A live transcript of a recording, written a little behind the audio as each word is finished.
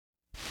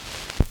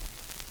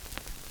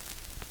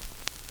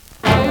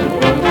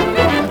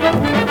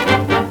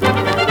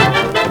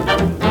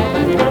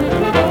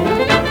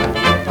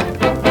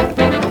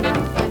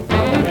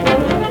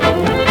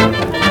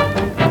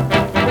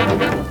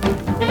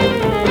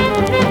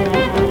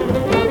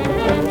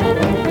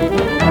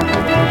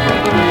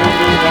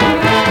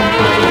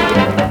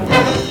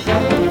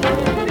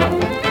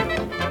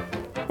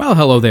Well,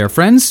 hello there,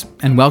 friends,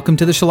 and welcome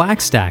to the Shellac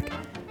Stack.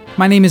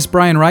 My name is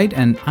Brian Wright,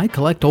 and I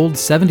collect old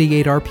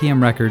 78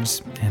 RPM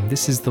records, and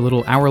this is the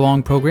little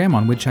hour-long program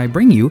on which I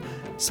bring you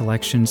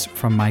selections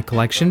from my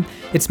collection.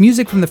 It's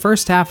music from the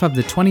first half of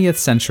the 20th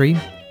century,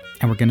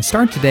 and we're going to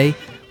start today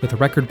with a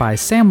record by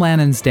Sam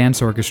Lannon's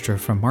Dance Orchestra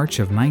from March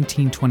of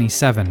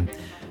 1927.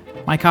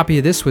 My copy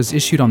of this was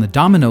issued on the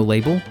Domino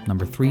label,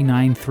 number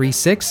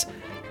 3936.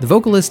 The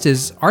vocalist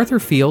is Arthur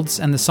Fields,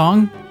 and the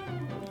song,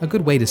 a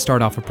good way to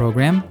start off a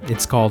program,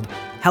 it's called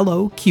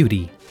Hello,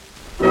 Cutie.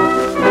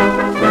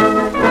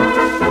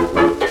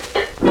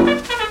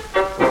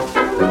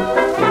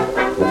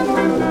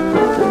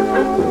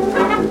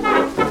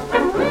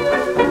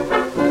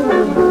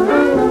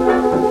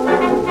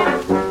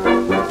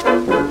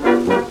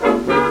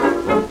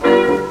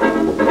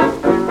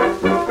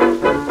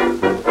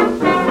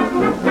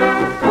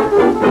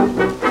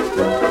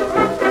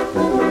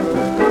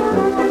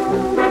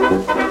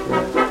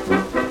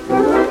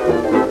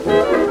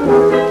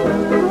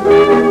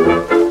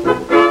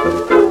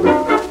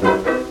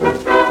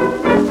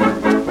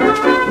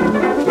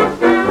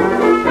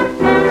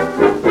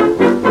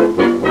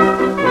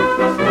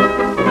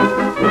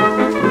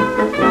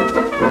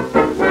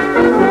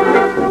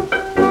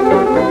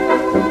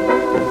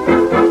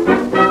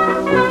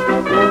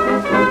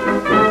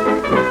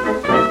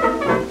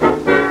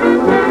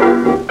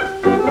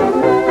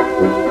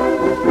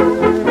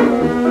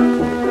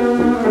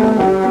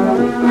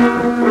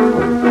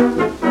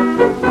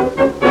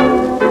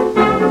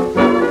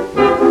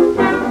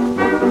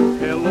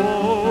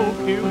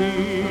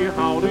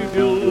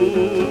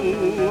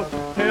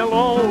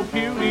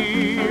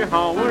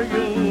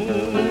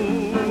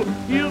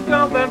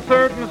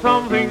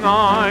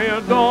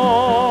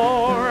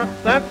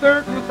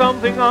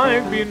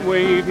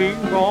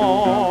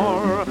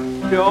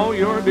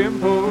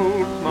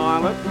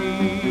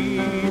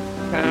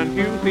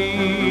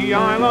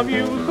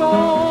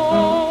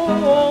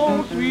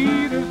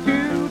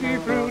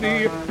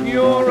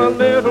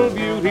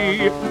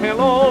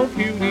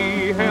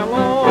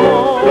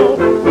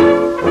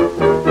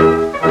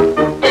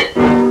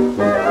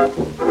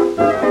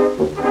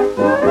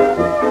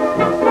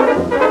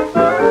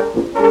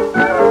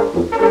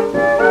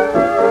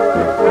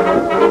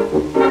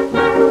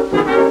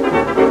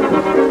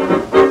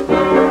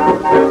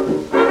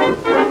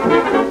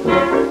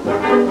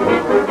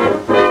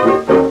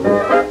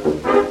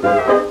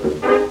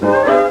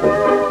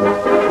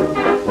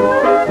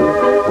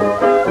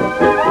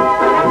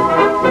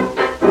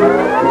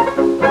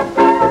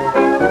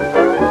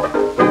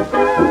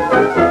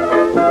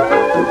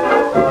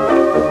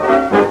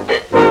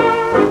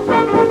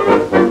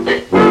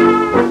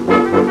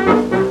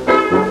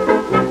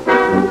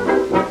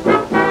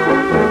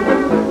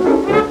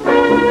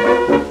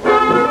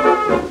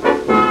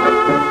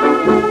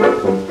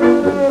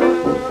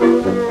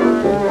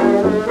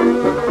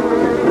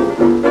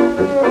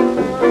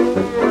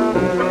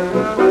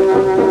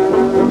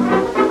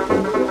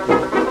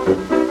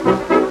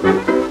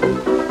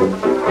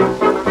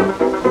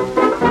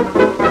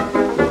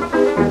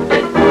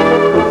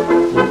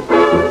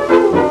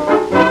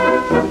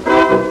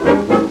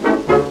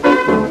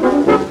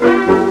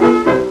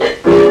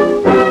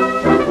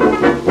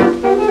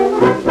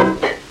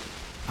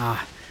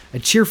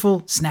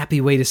 Cheerful, snappy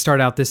way to start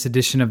out this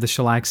edition of the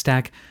Shellac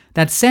Stack.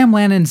 That's Sam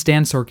Lannon's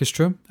Dance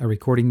Orchestra, a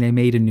recording they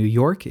made in New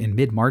York in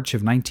mid-March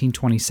of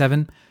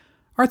 1927.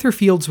 Arthur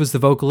Fields was the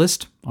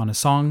vocalist on a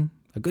song,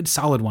 a good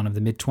solid one of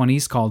the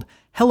mid-20s, called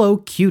Hello,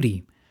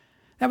 Cutie.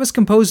 That was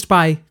composed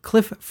by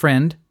Cliff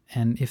Friend,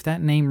 and if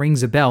that name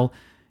rings a bell,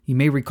 you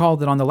may recall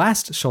that on the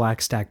last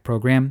Shellac Stack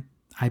program,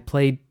 I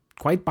played,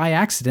 quite by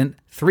accident,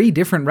 3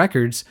 different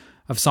records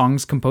of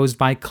songs composed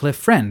by Cliff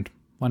Friend.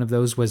 One of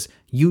those was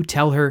You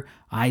Tell Her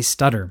I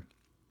Stutter.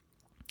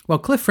 Well,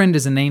 Cliff Friend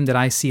is a name that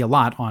I see a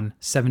lot on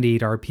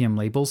 78 RPM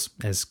labels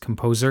as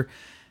composer,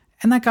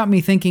 and that got me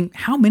thinking,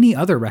 how many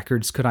other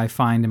records could I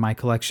find in my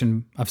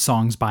collection of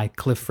songs by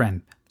Cliff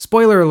Friend?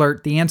 Spoiler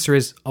alert, the answer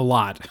is a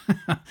lot.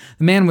 The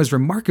man was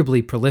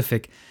remarkably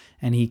prolific,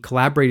 and he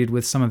collaborated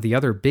with some of the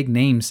other big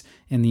names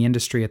in the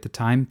industry at the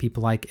time,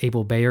 people like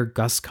Abel Bayer,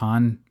 Gus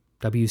Kahn,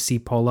 W.C.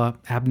 Pola,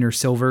 Abner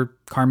Silver,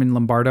 Carmen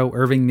Lombardo,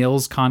 Irving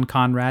Mills, Con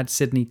Conrad,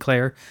 Sidney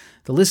Clare.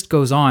 The list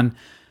goes on.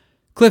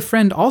 Cliff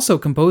Friend also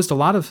composed a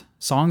lot of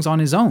songs on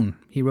his own.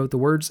 He wrote the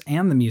words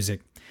and the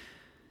music.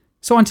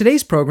 So on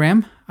today's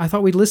program, I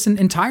thought we'd listen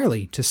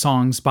entirely to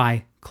songs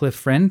by Cliff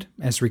Friend,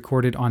 as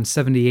recorded on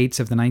 78s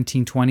of the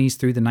 1920s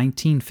through the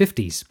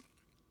 1950s.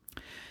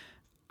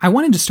 I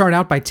wanted to start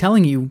out by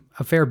telling you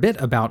a fair bit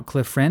about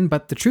Cliff Friend,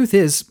 but the truth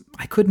is,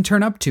 I couldn't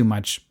turn up too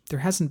much. There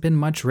hasn't been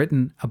much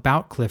written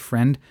about Cliff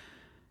Friend.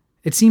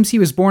 It seems he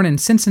was born in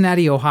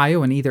Cincinnati,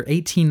 Ohio in either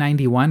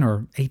 1891 or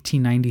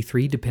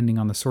 1893, depending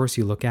on the source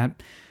you look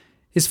at.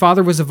 His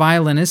father was a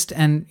violinist,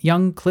 and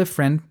young Cliff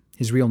Friend,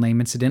 his real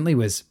name incidentally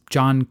was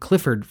John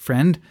Clifford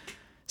Friend,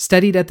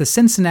 studied at the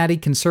Cincinnati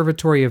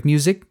Conservatory of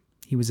Music.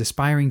 He was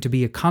aspiring to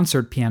be a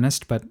concert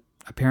pianist, but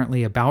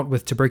apparently a bout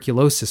with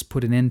tuberculosis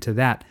put an end to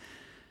that.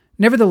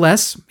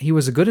 Nevertheless, he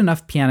was a good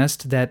enough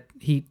pianist that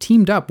he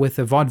teamed up with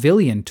a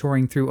vaudevillian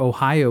touring through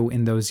Ohio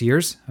in those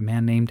years, a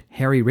man named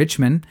Harry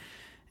Richmond,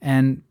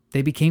 and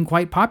they became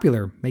quite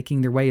popular,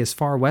 making their way as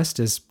far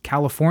west as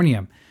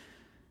California.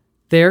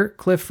 There,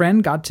 Cliff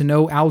Friend got to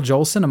know Al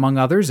Jolson, among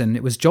others, and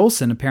it was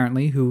Jolson,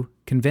 apparently, who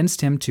convinced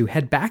him to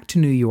head back to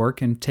New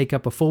York and take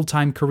up a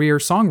full-time career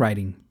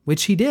songwriting,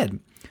 which he did.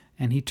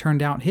 And he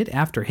turned out hit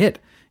after hit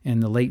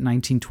in the late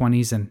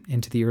 1920s and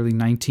into the early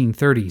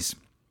 1930s.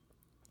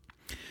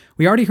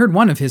 We already heard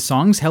one of his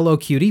songs, Hello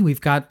Cutie.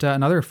 We've got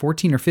another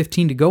 14 or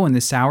 15 to go in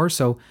this hour,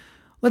 so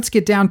let's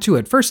get down to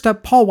it. First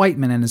up, Paul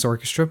Whiteman and his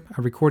orchestra,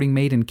 a recording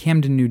made in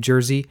Camden, New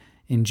Jersey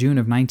in June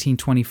of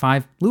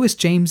 1925. Louis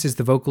James is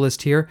the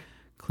vocalist here.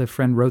 Cliff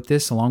Friend wrote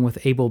this along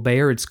with Abel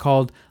Bayer. It's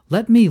called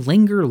Let Me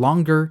Linger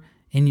Longer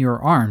in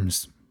Your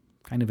Arms.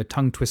 Kind of a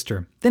tongue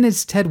twister. Then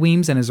it's Ted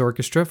Weems and his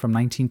orchestra from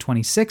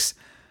 1926.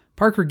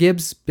 Parker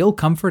Gibbs, Bill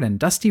Comfort, and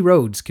Dusty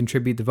Rhodes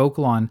contribute the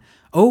vocal on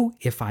Oh,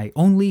 If I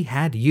Only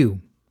Had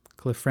You.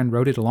 Cliff Friend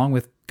wrote it along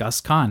with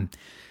Gus Kahn.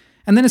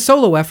 And then a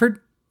solo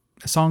effort,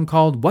 a song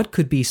called What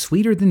Could Be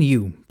Sweeter Than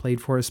You,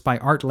 played for us by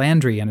Art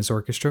Landry and his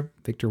orchestra,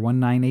 Victor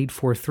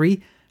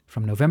 19843,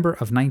 from November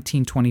of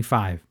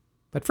 1925.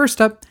 But first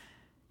up,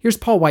 here's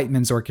Paul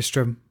Whiteman's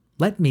orchestra,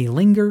 Let Me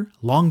Linger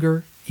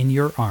Longer in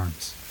Your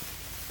Arms.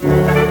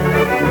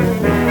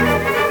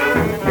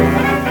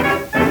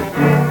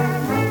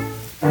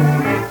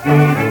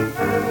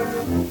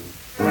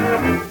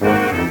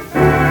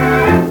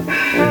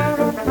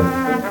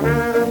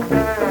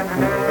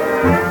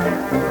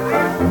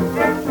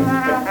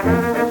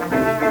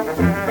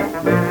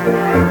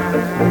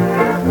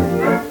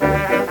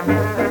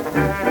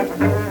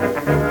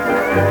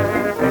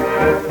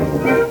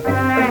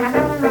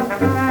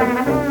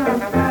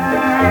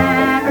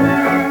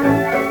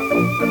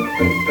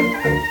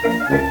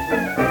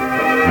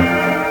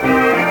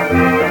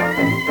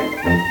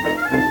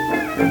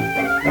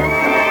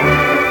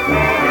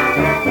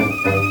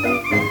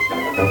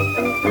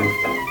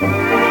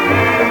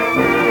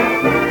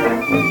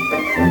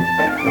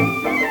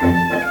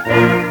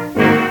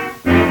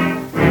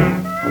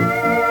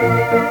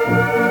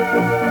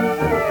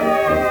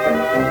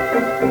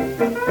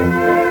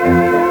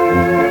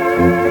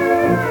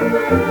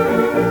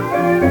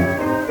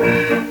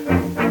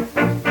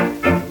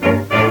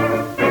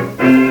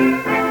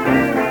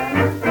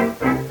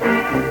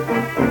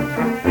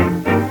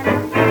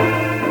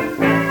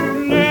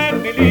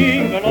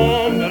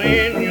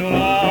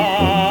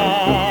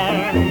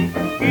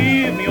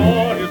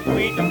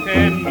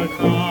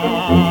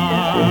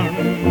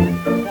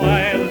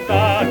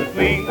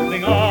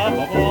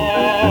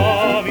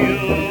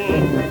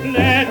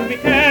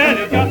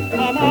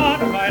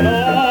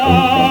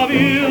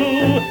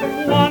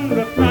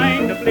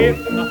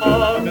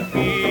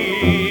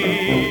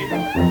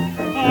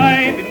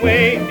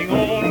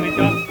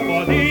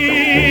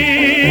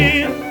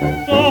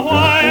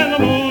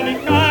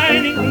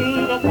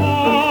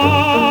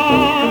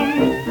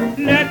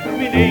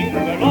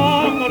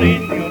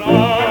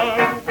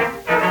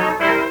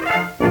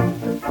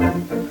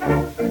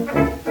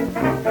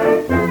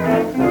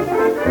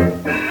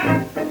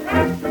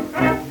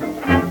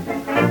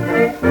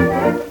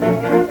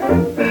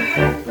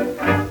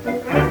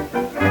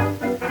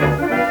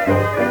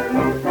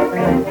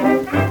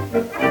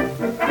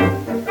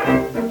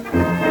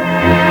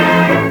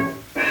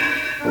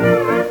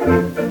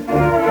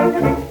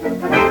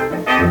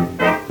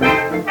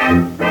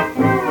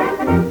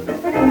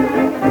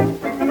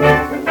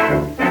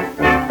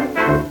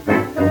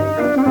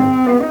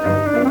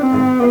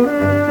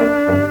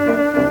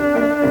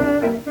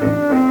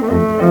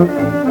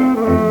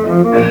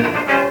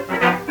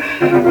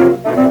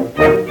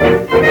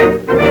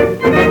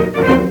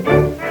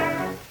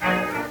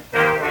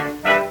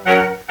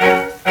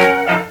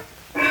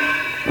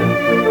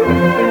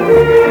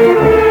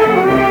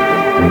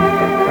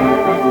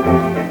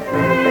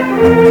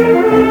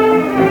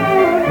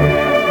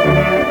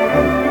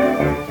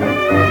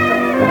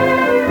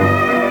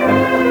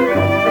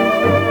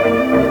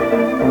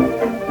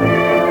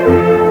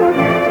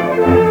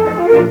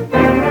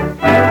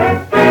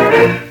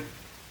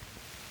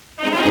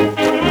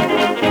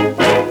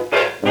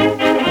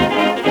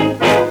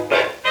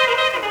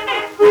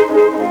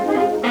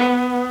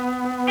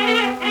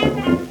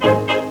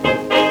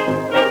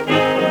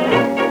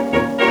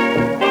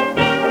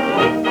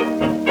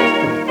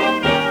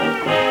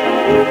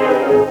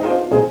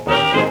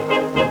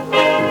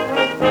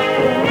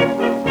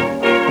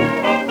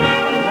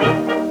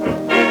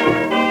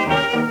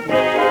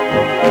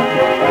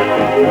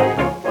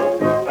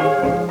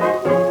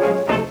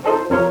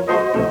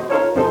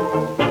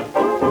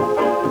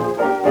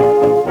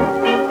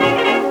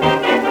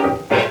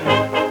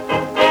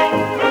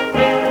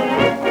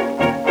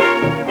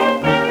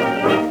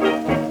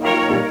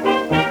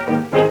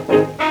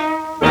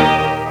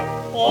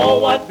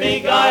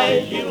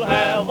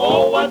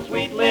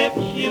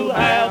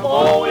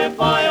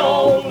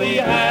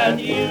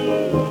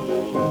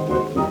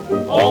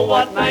 Oh,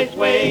 what nice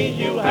ways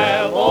you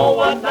have. Oh,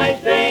 what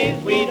nice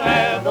days we'd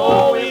have.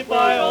 Oh, if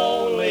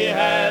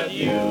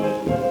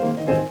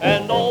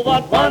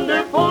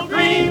Wonderful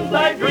dreams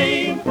I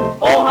dream,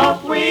 oh how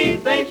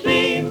sweet they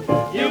seem.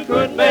 You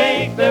could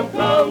make them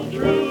come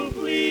true,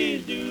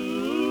 please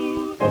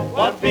do.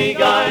 What big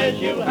eyes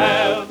you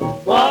have,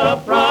 what a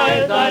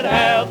prize I'd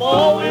have,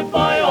 oh if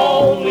I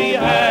only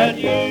had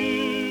you.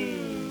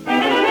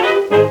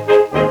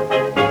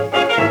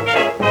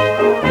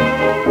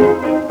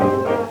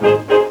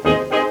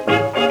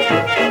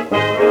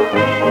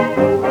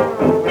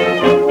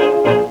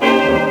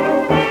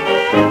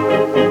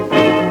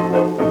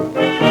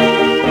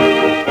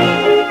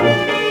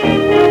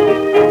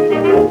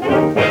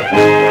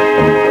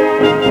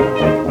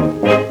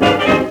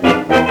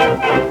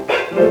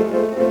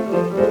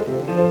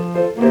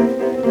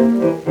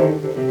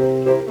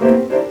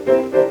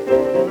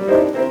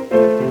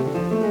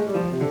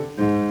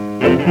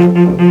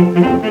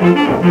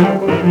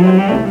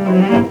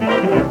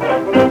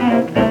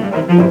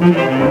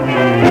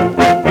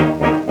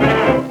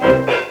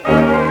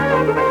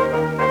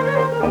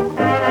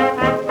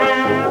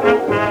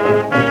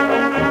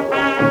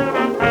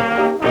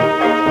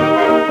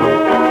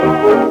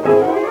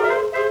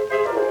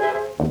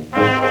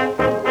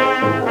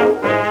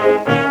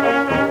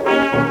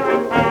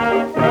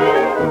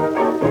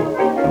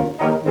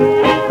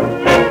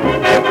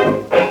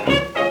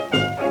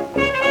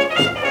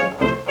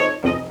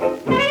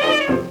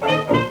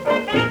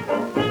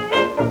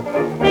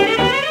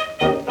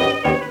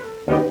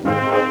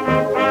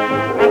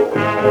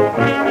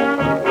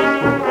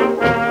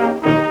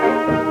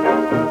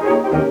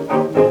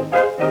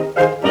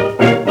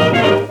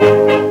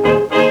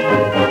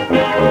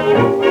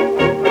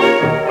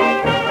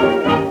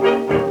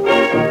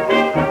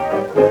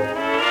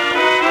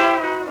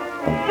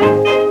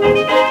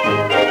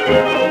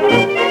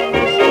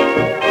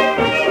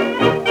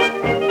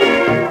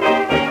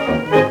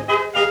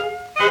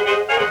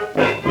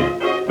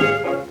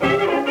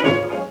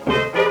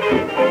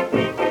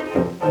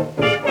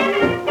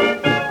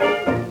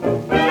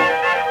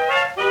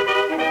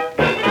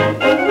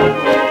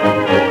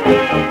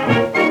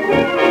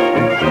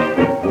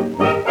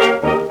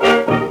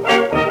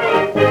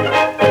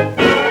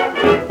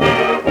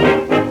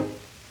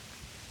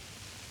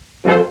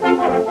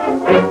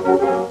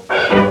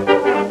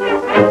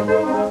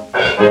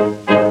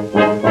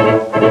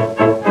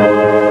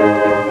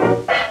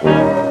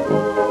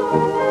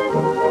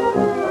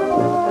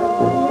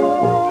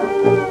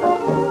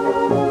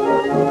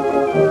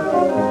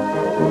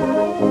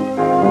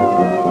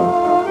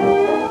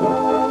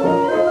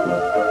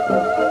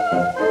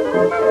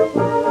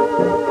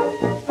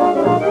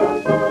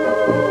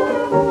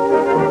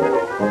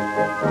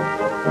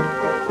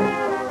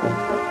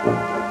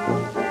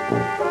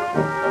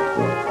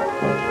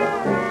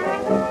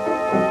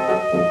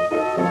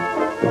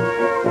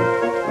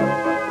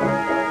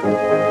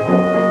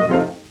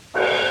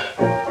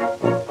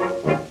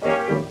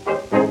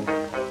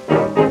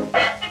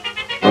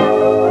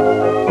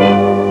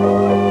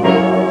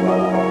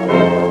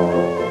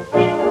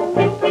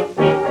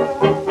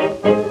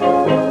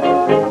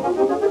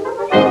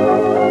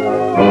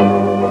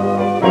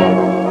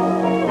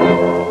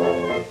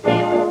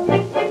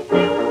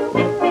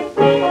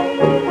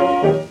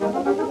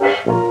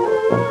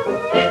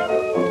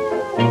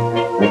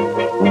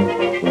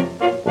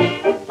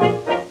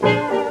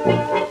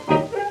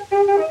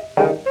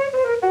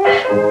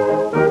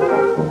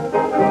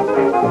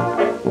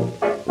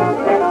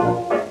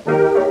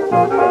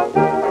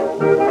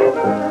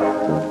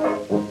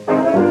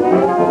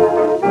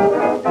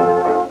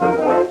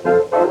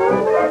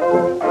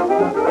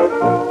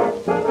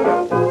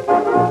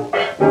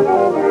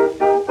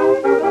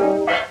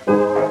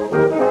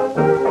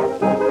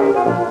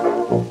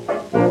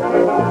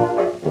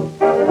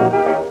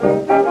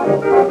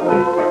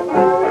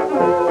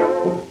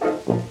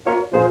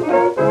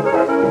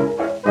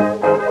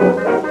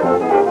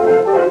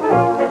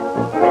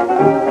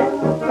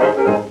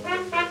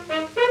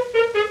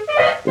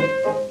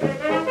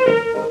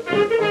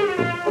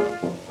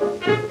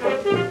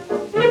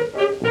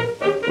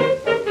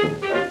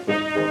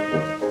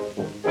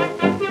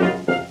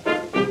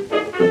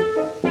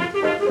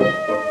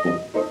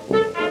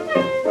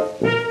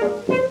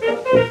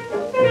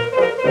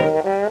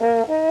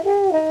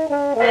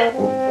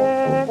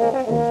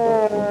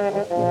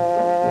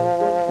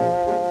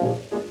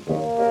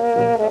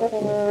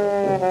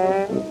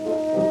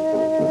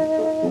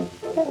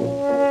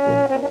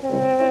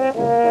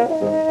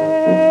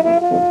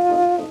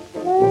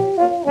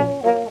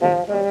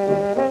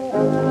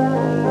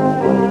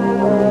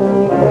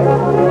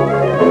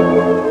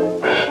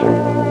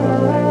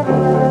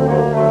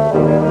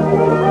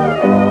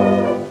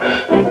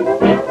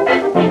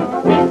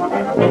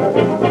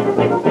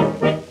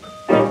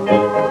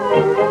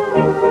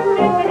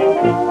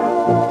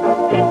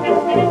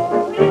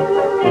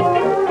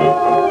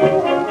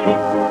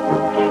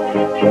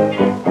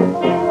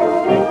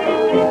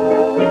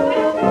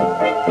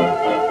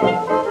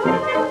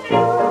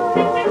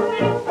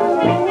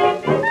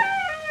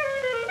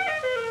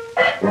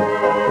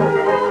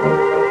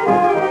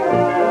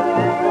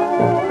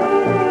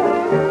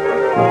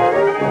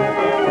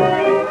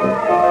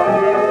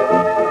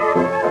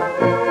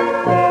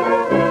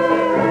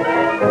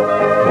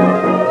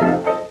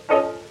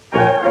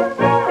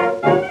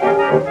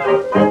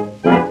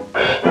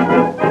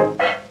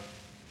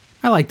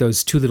 like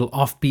those two little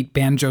offbeat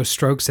banjo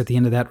strokes at the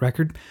end of that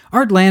record.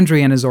 Art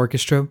Landry and his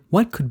orchestra,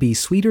 What Could Be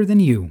Sweeter Than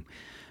You?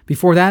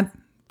 Before that,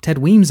 Ted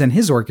Weems and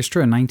his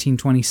orchestra in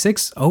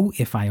 1926, Oh,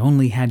 If I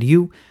Only Had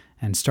You.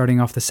 And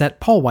starting off the set,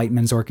 Paul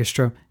Whiteman's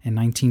orchestra in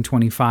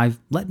 1925,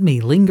 Let Me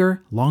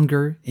Linger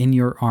Longer in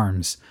Your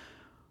Arms.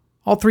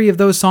 All three of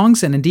those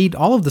songs, and indeed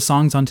all of the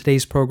songs on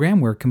today's program,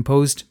 were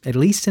composed, at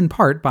least in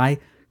part, by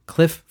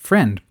Cliff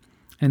Friend.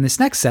 In this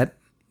next set,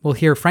 we'll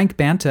hear Frank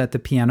Banta at the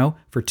piano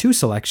for two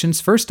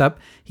selections. First up,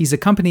 he's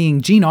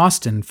accompanying Gene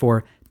Austin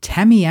for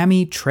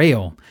Tamiami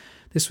Trail.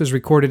 This was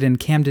recorded in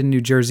Camden,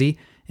 New Jersey,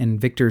 in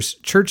Victor's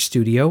church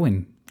studio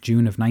in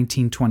June of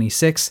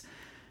 1926.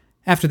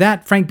 After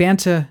that, Frank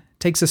Banta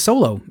takes a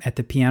solo at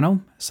the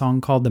piano, a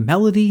song called The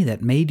Melody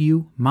That Made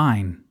You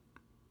Mine.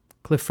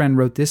 Cliff Friend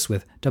wrote this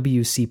with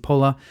W.C.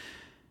 Pola.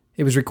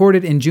 It was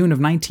recorded in June of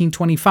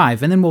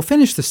 1925, and then we'll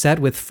finish the set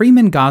with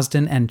Freeman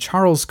Gosden and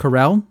Charles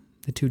Correll,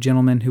 the two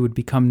gentlemen who would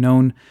become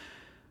known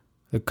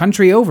the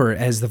country over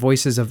as the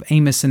voices of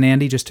Amos and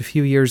Andy just a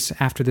few years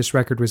after this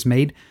record was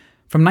made.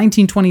 From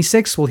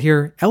 1926, we'll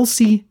hear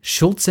Elsie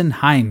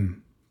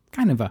Schulzenheim.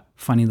 Kind of a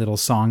funny little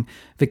song.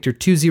 Victor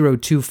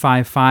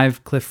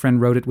 20255, Cliff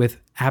Friend wrote it with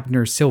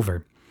Abner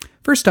Silver.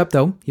 First up,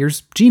 though,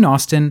 here's Gene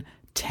Austin,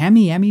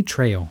 Tamiami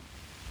Trail.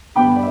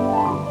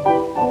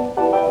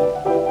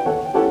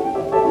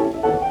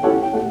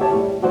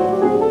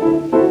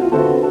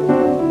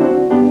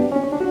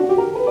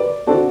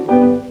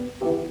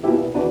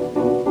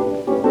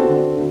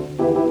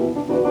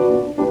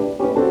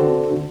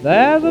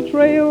 There's a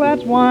trail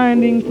that's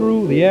winding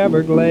through the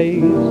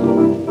Everglades,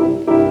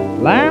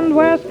 land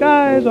where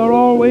skies are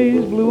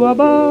always blue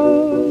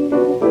above,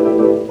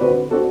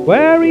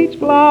 where each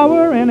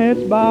flower in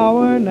its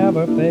bower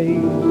never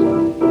fades.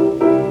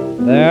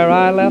 There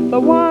I left the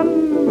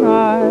one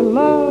I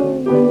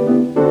love.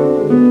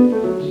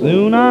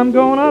 Soon I'm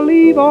gonna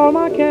leave all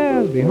my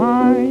cares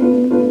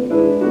behind,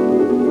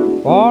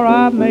 for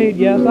I've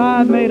made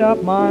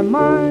up my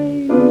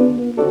mind.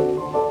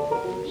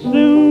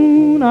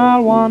 Soon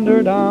I'll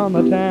wander down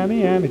the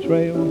Tamiami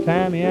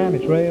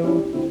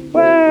Trail,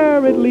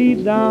 where it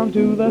leads down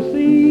to the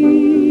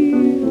sea.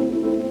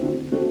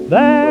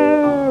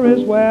 There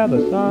is where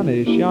the sun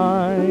is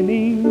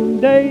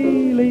shining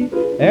daily,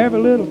 every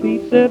little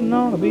feet sitting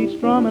on the beach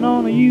strumming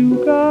on a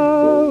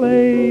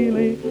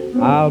ukulele.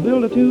 I'll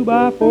build a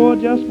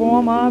 2x4 just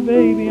for my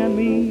baby and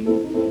me.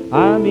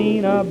 I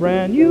mean a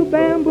brand new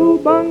bamboo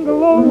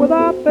bungalow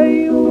without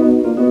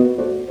fail.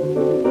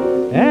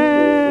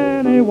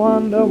 And they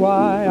wonder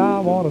why I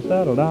want to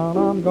settle down.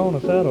 I'm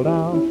gonna settle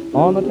down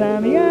on the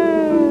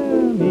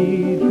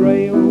Tamiami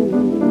Trail.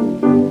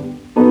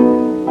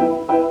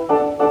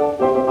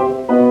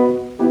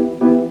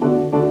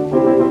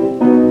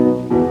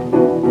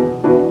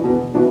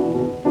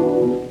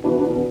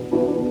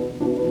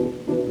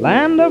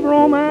 Land of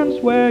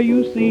romance where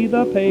you see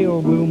the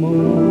pale blue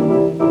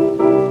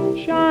moon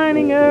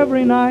shining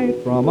every night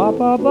from up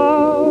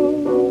above,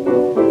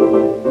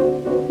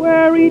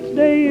 where each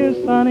day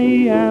is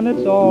sunny and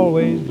it's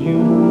always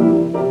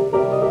June.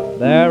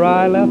 There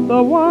I left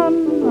the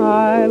one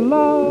I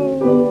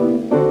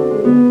love,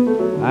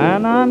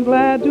 and I'm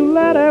glad to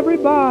let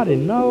everybody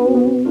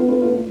know.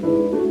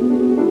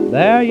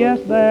 There, yes,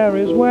 there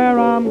is where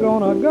I'm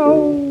gonna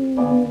go.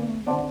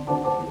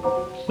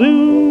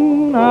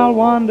 Soon I'll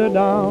wander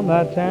down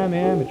that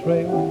Tamiami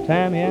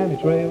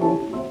Trail,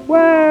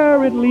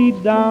 where it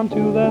leads down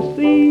to the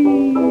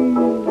sea.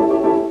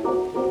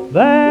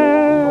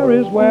 There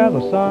is where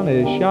the sun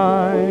is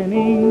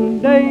shining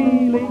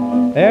daily,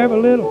 every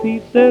little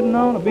feet sitting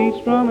on a beach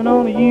strumming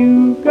on a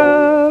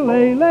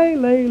ukulele.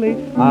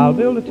 I'll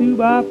build a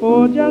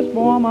 2x4 just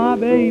for my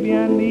baby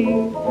and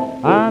me.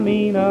 I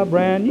mean a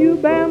brand new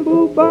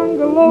bamboo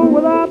bungalow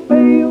without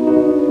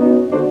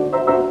fail.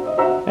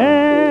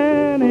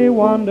 And they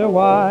wonder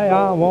why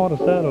I want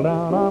to settle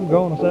down. I'm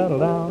gonna settle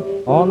down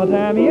on the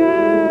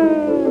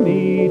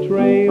Tamiami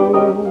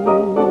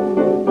Trail.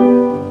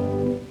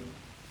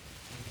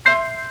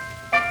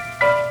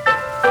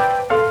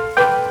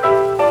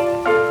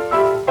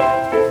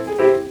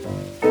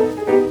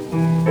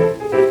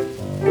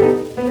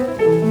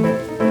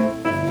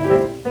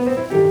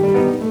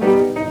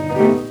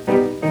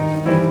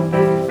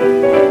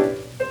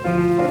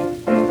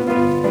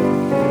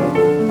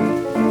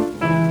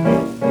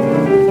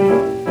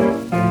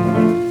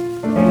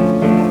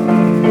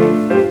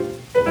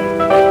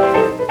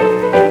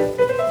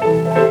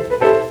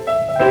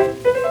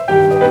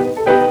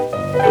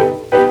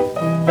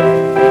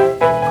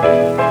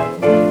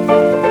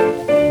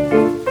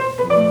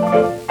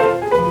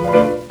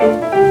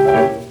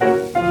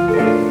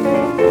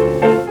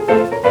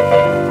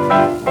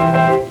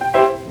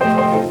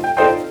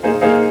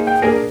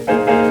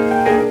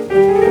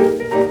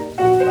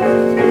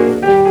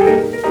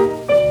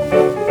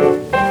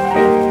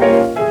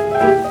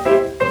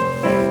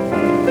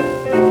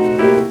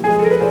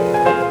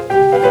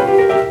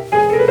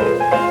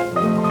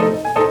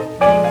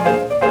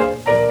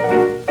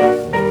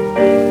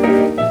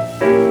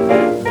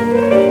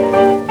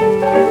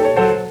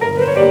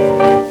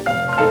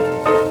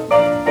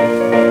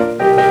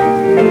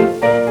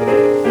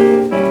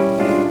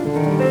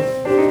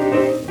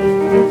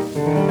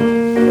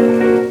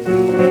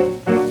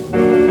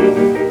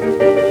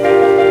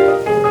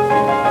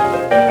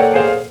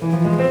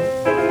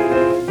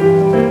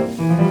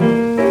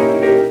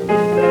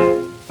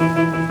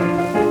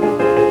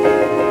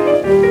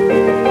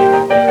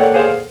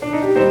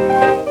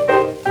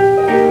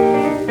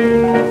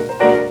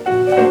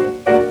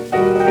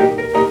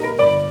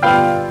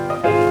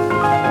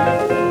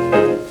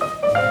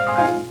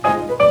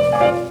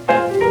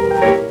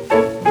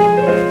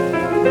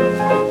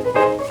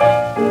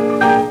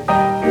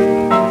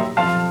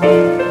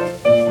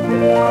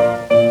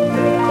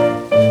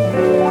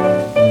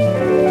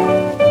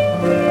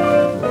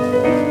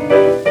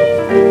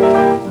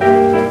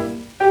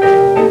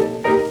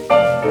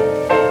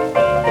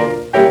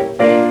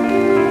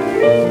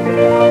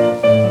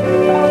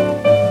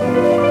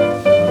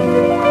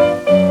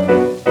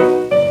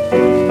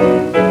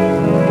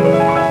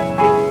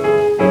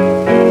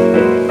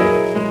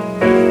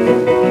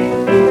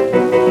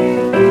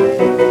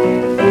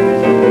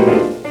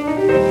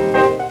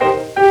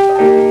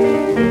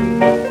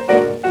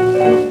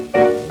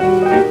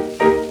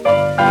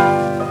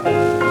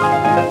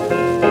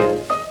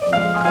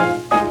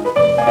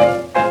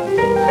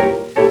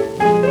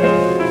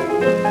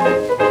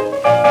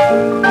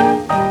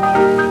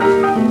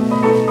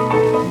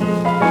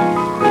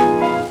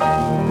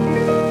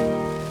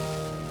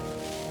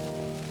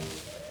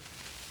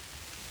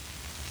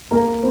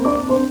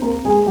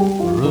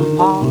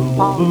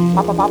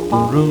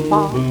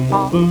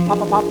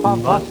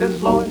 Thus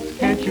is Lois,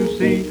 can't you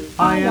see?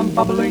 I am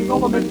bubbling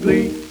over with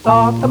glee.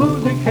 Start the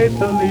music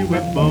hastily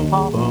with boom,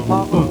 boom,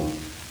 boom.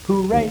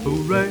 Hooray,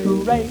 Hooray,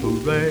 hooray,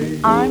 hooray.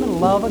 I'm in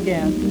love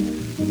again.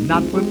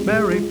 Not with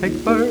Mary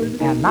Pickford,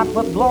 And not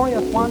with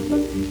Gloria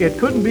Swanson, it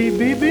couldn't be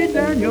B.B.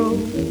 Daniels,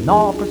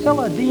 nor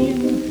Priscilla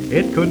Dean.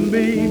 it couldn't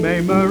be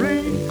Mae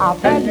Murray. I'll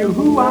tell you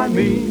who I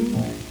mean.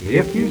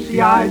 If you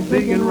see eyes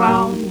big and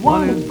round,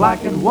 one is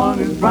black and one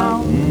is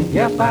brown.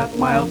 Yes, that's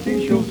my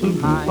Elsie Schultzen.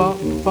 Pa, pa,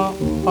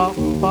 pa,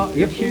 pa.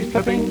 If she's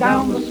tripping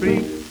down the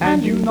street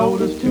and you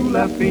notice two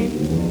left feet,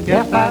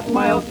 yes, that's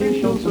my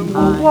Elsie Schultzen.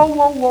 Whoa,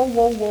 whoa, whoa,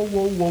 whoa, whoa,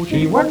 whoa, whoa.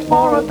 She works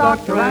for a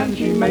doctor and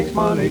she makes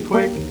money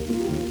quick.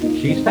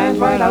 She stands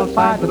right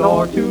outside the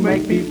door to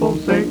make people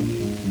sick.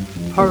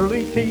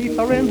 Pearly teeth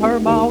are in her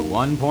mouth,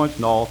 1 point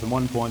north and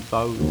 1 point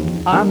south.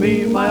 I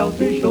mean my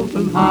Elsie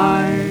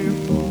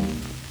Schulzenheim.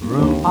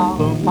 Room,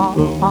 boom,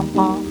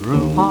 boom,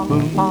 room,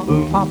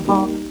 boom,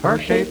 boom. Her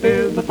shape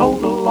is a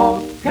total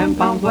loss, 10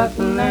 pounds less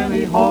than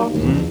any horse.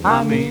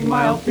 I mean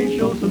my Elsie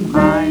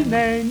Schulzenheim.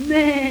 Nay,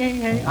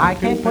 nay, I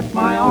can't put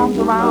my arms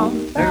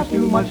around, there's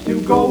too much to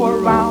go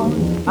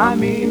around. I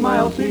mean my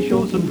Elsie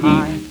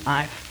Schulzenheim.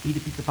 Eat a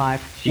piece of pie.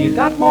 She's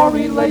got more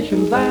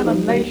relations than a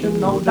nation,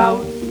 no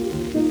doubt.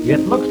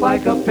 It looks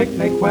like a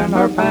picnic when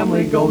her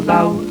family goes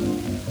out.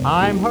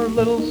 I'm her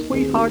little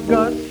sweetheart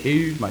Gus,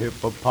 she's my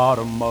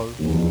hippopotamus.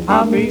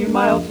 I mean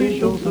my Elsie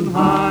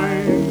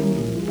Schulzenheim.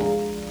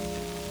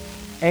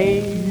 A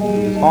is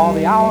for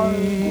the hours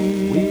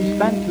we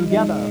spent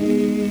together.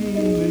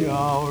 The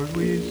hours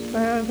we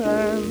spent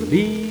and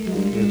B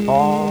is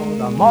for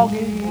the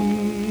mortgage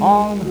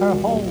on her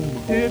home.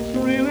 it's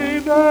really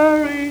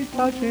very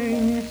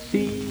touching.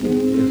 C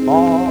is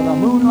for the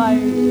moonlight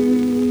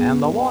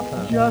and the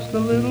water. Just a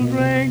little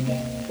drink,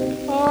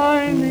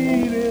 I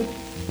need it.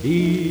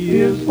 D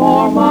is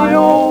for my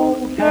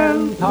old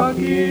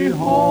Kentucky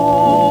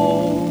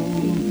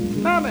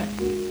home. Mammy.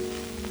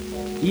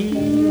 E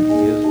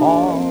is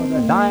for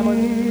the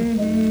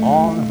diamond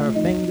on her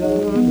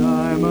finger. The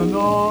diamond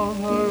on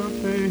her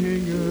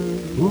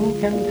finger, Who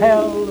can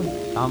tell,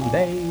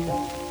 someday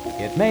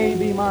it may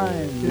be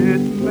mine. it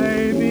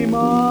may be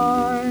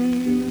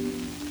mine.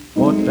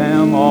 Put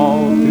them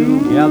all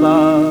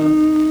together,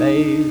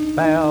 they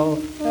spell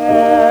Elsie.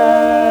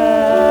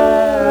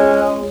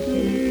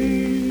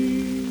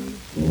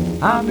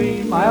 I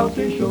mean my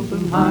Elsie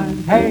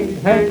Schulzenheim. Hey,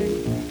 hey.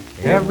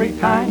 Every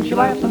time she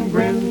laughs and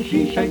grins,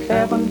 she shakes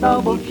 7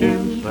 double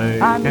chins.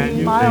 Say, I can mean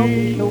you my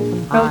see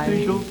Elsie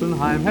Elsie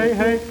Schulzenheim? Hey,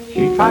 hey.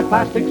 She tried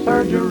plastic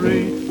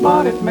surgery,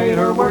 but it made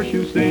her worse,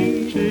 you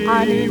see. She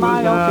I mean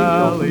my was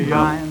Elsie Ellie.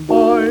 Schulzenheim.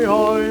 Oi,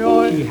 oi,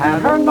 oi. She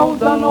Had her nose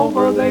done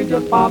over, they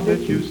just bobbed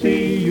it, you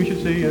see. You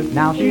should see it.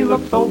 Now she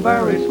looks so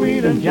very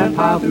sweet and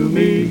gentile to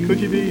me.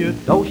 Could she be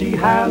it? Though she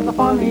has a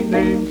funny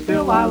name,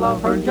 still I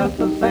love her just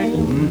the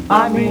same.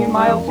 I mean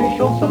my Elsie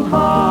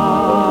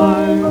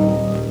Schulzenheim.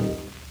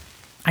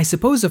 I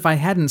suppose if I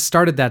hadn't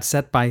started that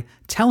set by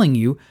telling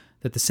you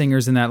that the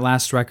singers in that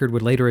last record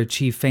would later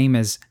achieve fame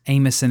as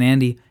Amos and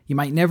Andy, you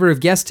might never have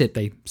guessed it.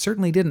 They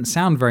certainly didn't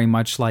sound very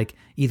much like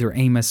either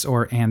Amos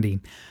or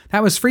Andy.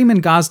 That was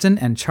Freeman Gosden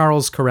and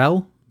Charles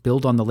Correll,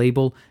 billed on the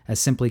label as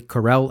simply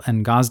Correll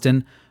and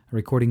Gosden, a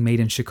recording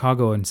made in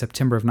Chicago in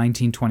September of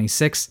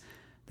 1926.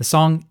 The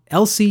song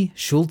Elsie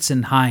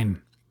Schulzenheim.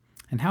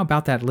 And how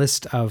about that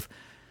list of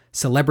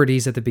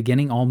celebrities at the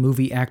beginning, all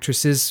movie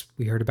actresses?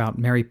 We heard about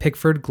Mary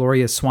Pickford,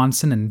 Gloria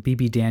Swanson, and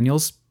B.B.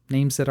 Daniels,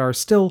 names that are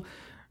still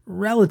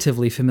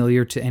relatively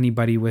familiar to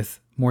anybody with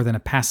more than a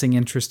passing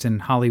interest in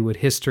Hollywood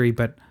history.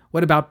 But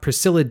what about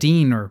Priscilla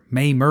Dean or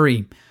Mae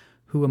Murray?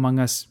 Who among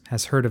us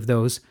has heard of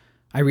those?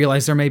 I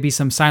realize there may be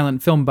some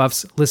silent film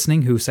buffs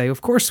listening who say,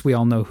 of course we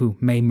all know who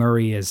Mae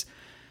Murray is.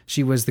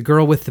 She was the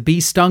girl with the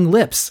bee-stung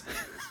lips.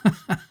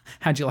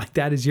 How'd you like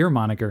that as your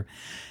moniker?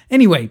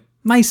 Anyway,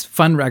 nice,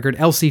 fun record,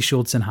 Elsie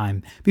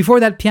Schulzenheim. Before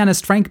that,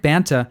 pianist Frank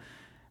Banta,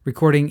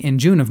 recording in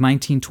June of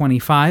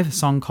 1925, a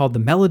song called The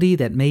Melody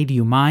That Made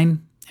You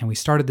Mine. And we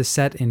started the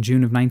set in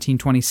June of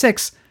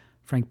 1926,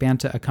 Frank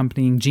Banta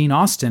accompanying Gene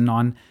Austin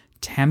on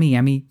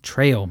Tamiami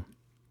Trail.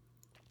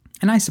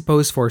 And I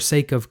suppose for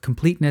sake of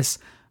completeness,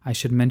 I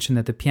should mention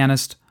that the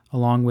pianist,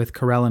 along with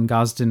Correll and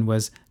Gosden,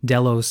 was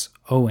Delos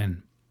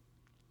Owen.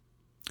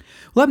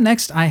 Well, up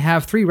next, I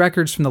have 3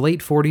 records from the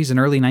late 40s and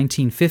early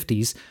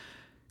 1950s.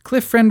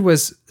 Cliff Friend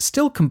was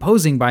still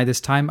composing by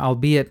this time,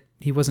 albeit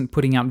he wasn't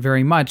putting out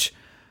very much.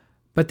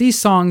 But these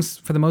songs,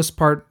 for the most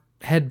part,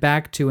 head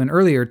back to an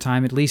earlier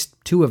time, at least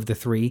 2 of the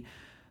 3.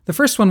 The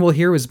first one we'll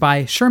hear was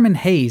by Sherman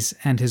Hayes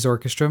and his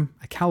orchestra,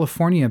 a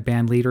California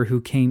band leader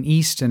who came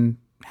east and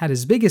had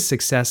his biggest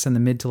success in the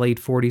mid to late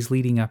 40s,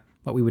 leading a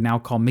what we would now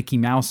call Mickey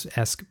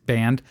Mouse-esque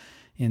band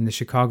in the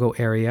Chicago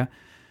area.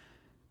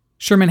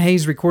 Sherman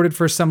Hayes recorded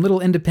for some little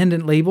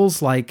independent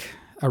labels like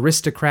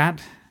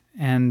Aristocrat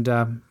and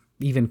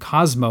even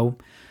Cosmo.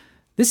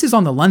 This is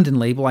on the London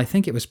label. I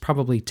think it was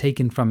probably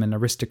taken from an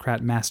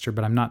Aristocrat master,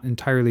 but I'm not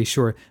entirely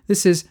sure.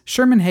 This is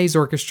Sherman Hayes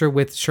Orchestra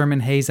with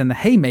Sherman Hayes and the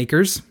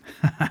Haymakers.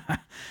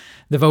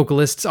 The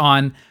vocalists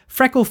on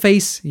Freckle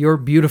Face, You're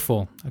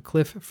Beautiful, a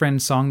Cliff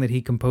Friend song that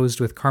he composed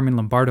with Carmen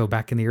Lombardo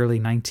back in the early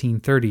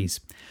 1930s.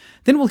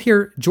 Then we'll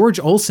hear George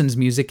Olson's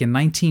music in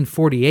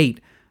 1948,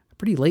 a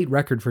pretty late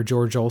record for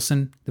George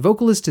Olson. The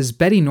vocalist is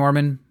Betty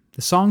Norman.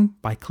 The song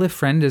by Cliff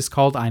Friend is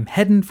called I'm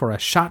Headin' for a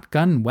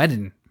Shotgun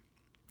Weddin'.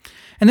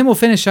 And then we'll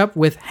finish up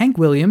with Hank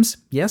Williams,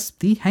 yes,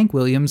 the Hank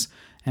Williams,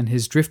 and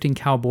his Drifting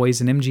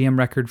Cowboys, an MGM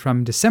record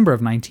from December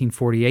of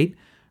 1948,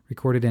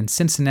 recorded in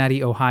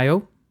Cincinnati,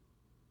 Ohio,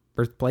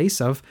 birthplace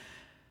of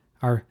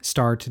our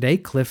star today,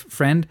 Cliff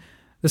Friend.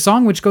 The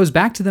song, which goes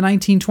back to the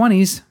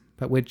 1920s,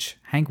 but which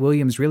Hank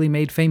Williams really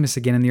made famous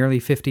again in the early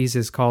 50s,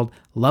 is called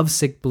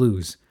Lovesick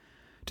Blues.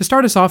 To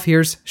start us off,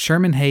 here's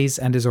Sherman Hayes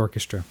and his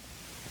orchestra.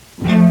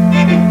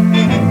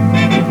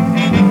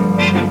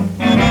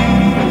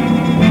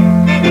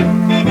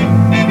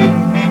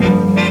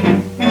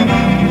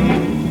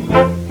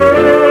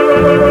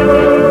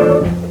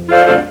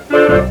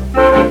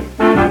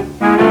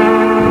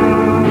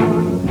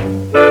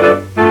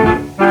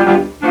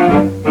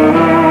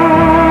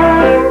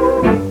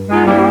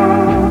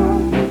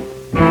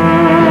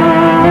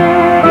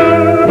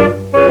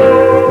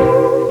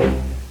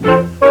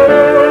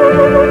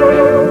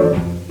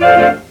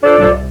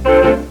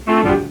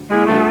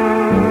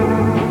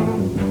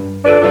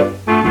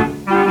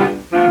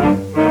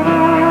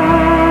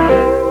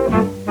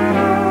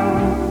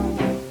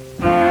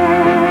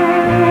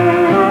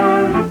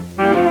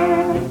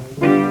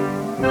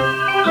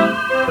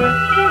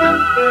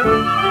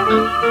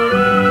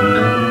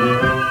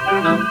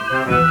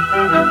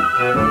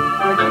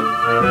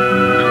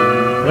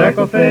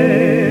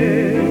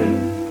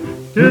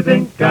 Freckleface, to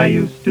think I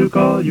used to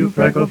call you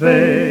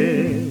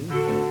Freckleface,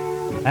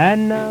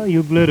 And now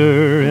you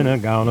glitter in a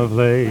gown of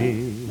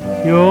lace.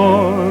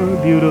 You're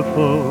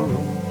beautiful,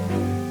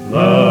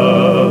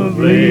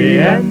 lovely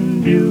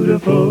and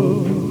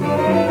beautiful.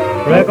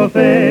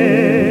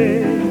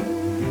 Freckleface,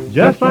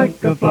 just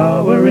like a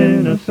flower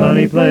in a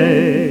sunny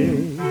place.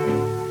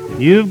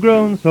 you've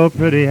grown so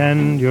pretty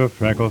and your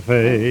freckle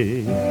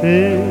face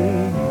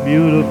is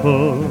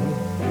beautiful.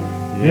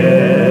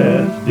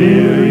 Yes,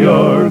 dear,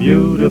 you're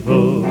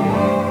beautiful.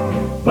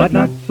 But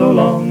not so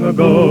long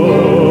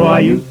ago I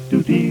used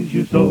to tease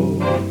you so,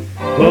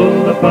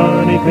 pull the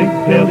funny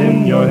pigtails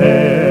in your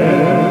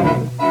hair.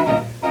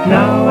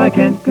 Now I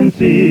can't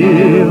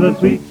conceal the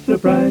sweet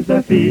surprise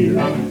I feel,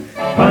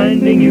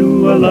 finding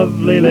you a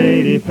lovely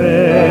lady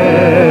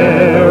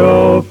fair.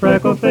 Oh,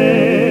 freckle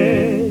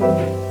face,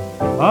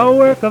 A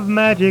work of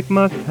magic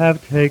must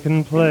have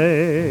taken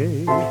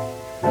place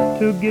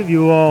to give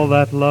you all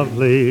that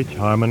lovely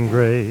charm and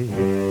grace.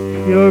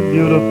 You're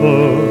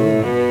beautiful,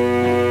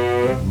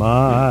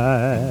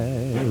 my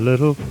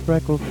little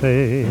freckle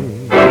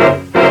face.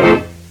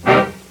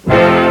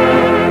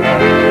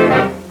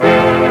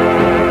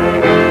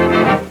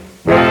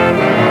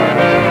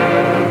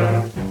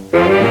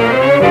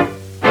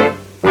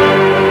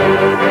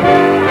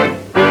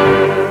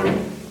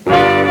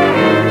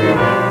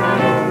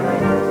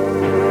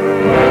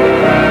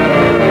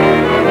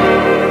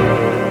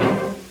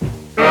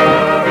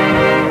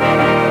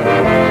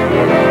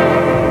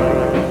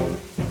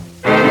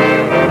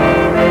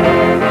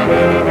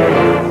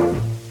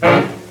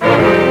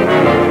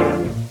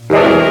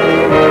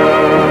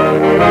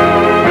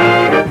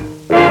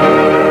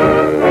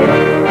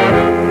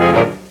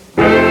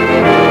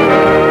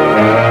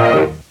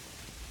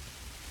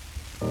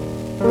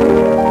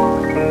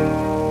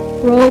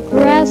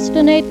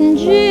 Procrastinating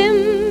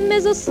Jim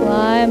is a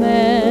sly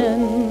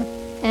man,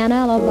 an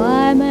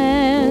alibi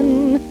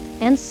man,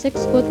 and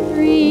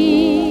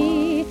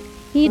 6'3".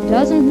 He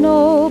doesn't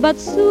know, but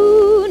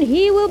soon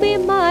he will be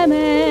my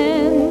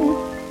man.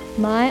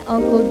 My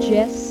Uncle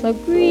Jess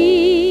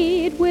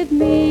agreed with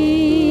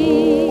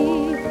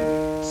me,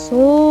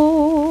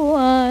 so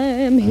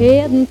I'm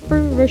heading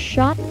for a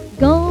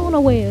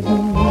shotgun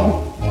wedding.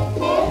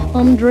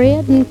 I'm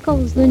dreading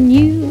 'cause the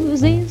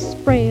news is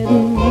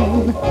spreading.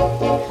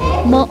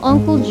 My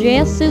Uncle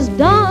Jess is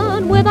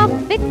done with a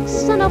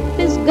fixin' up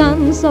his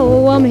gun,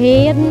 so I'm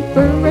heading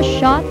for a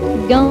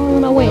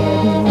shotgun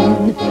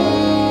wedding.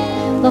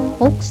 The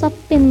folks up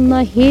in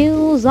the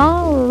hills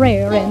are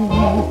raring,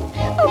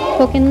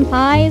 cooking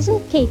pies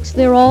and cakes,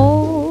 they're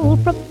all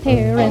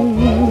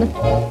preparing.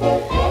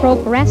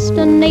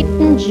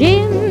 Procrastinating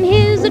Jim,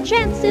 his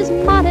chances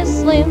mighty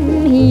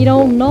slim. He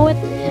don't know it,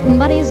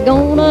 but he's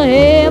gonna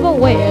have a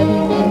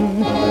wedding.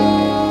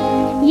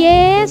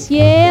 Yes,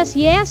 yes,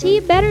 yes, he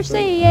better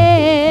say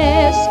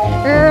yes,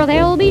 or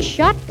there'll be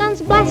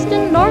shotguns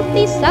blasting north,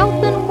 east,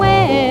 south, and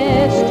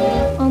west.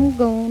 I'm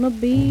gonna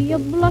be a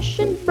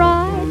blushing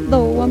bride,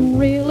 though I'm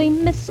really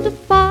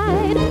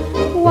mystified.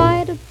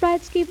 Why do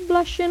brides keep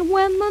blushing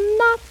when the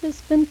knot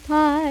has been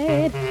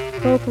tied?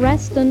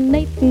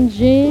 Procrastinating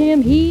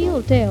Jim,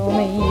 he'll tell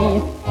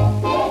me,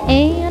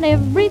 and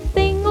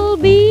everything'll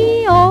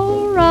be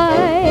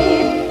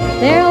alright.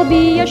 There'll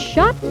be a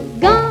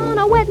shotgun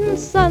wedding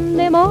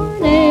Sunday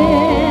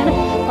morning.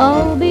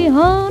 I'll be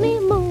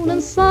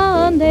honeymooning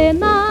Sunday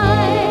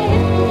night.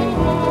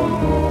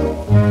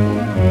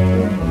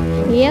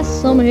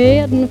 Yes, I'm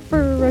heading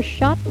for a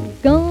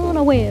shotgun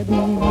a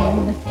wedding,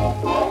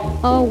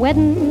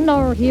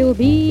 or he'll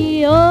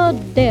be a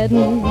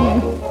deadin'.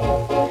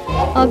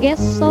 I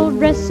guess I'll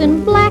dress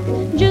in black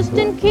just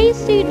in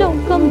case he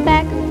don't come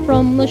back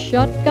from the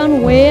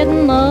shotgun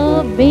wedding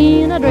I've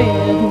been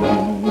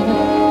a-dreadin'.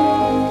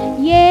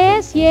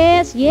 Yes,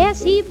 yes,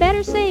 yes, he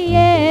better say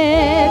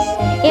yes.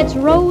 It's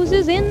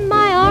roses in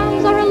my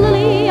arms or a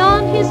lily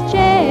on his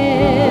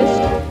chest.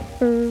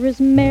 For his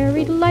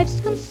married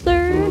life's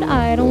concerned,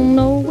 I don't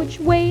know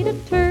which way to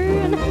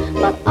turn,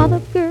 but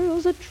other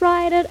girls have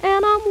tried it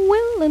and I'm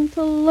willing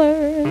to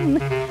learn.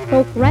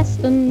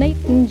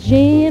 Procrastinating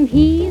Jim,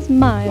 he's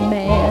my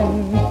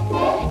man.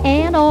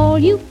 And all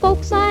you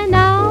folks I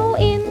now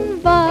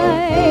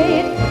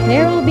invite,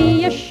 there'll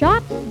be a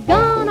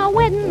shotgun a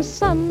wedding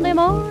Sunday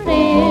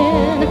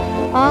morning.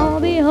 I'll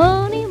be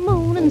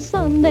honeymooning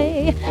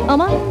Sunday, a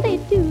Monday,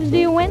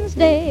 Tuesday,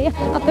 Wednesday,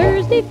 a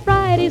Thursday,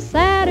 Friday,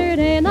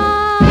 Saturday night.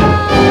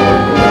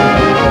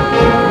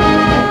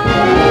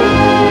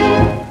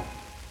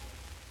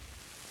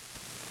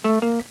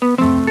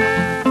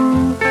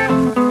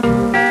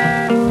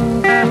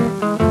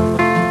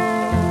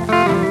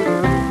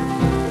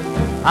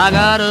 I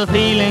got a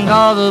feeling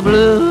of the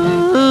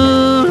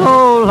blues,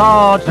 oh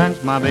Lord,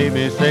 since my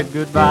baby said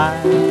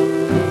goodbye.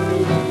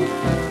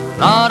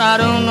 Lord, I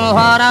don't know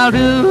what I'll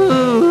do.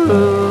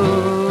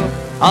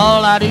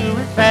 All I do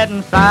is sit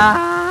and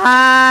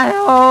sigh.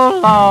 Oh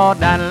Lord,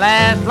 that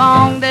last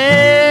long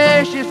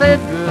day she said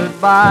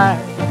goodbye.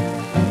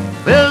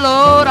 Well,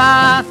 Lord,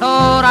 I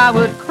thought I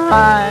would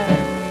cry.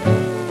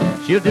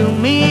 She'll do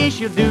me,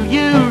 she'll do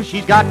you.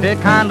 She's got that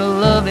kind of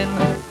loving.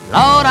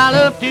 Lord, I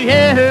love to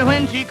hear her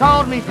when she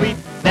calls me sweet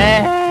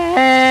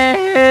Daddy.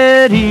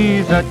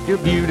 Such a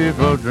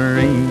beautiful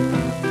dream.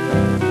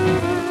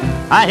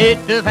 I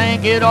hate to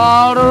think it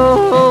all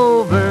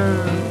over.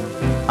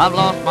 I've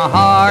lost my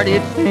heart,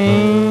 it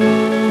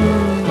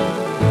seems.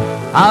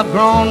 I've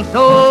grown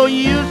so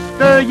used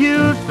to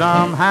you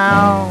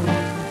somehow.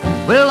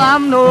 Well,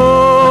 I'm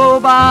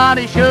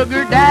nobody's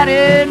sugar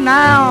daddy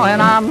now,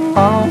 and I'm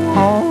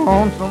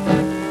lonesome.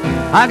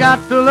 I got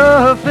the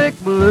lovesick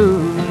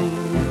blues.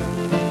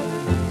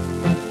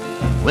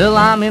 Well,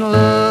 I'm in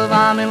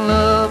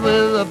love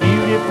with a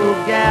beautiful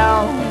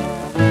gal.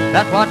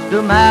 That's what's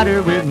the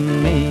matter with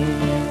me.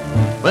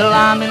 Well,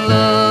 I'm in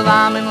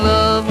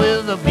love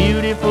with a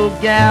beautiful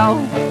gal,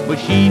 but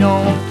she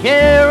don't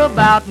care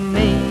about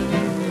me.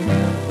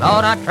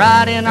 Lord, I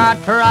tried and I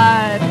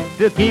tried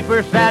to keep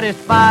her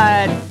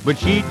satisfied, but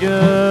she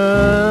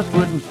just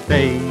wouldn't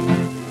stay.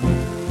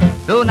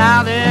 So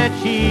now that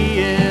she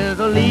is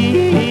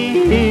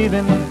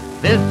a-leaving,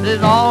 this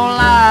is all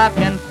I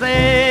can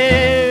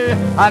say.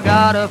 I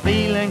got a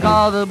feeling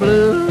of the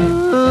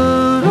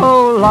blues,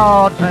 oh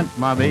Lord, since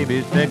my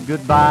baby said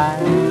goodbye.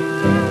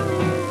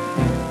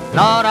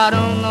 Lord, I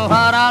don't know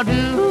what I'll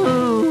do.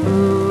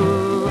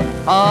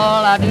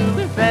 All I do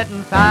is sit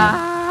and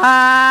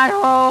sigh.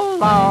 Oh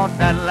Lord,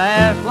 that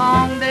last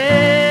long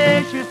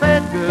day she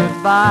said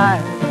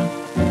goodbye.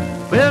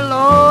 Well,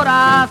 Lord,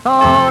 I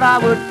thought I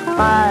would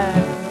cry.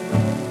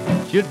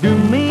 She'll do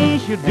me,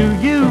 she'll do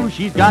you.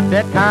 She's got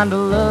that kind of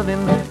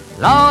loving.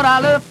 Lord, I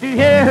love to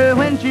hear her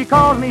when she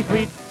calls me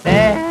sweet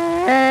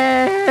Daddy.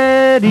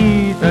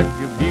 Such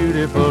a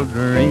beautiful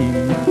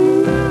dream.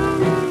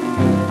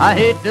 I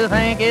hate to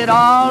think it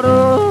all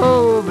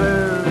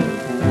over.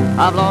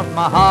 I've lost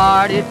my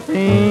heart, it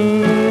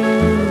seems.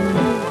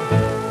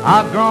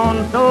 I've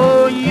grown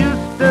so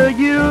used to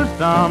you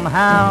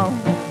somehow.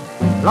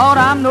 Lord,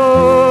 I'm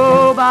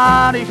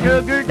nobody's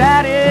sugar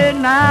daddy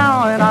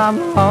now, and I'm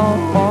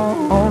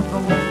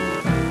lonesome.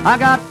 I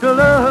got the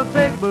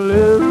lovesick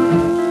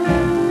blues.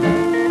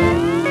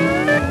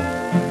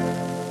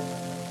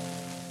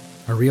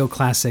 A real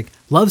classic,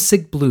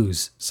 Lovesick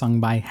Blues, sung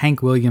by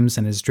Hank Williams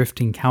and his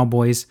Drifting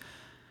Cowboys.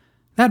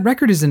 That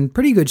record is in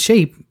pretty good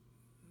shape,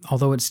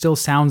 although it still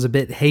sounds a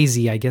bit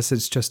hazy. I guess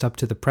it's just up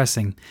to the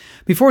pressing.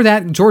 Before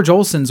that, George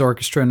Olson's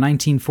orchestra in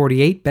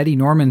 1948, Betty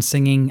Norman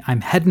singing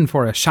I'm Headin'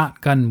 for a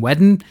Shotgun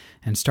Weddin',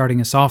 and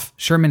starting us off,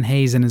 Sherman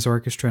Hayes and his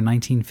orchestra in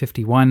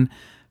 1951,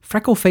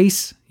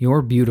 Freckleface,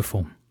 You're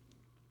Beautiful.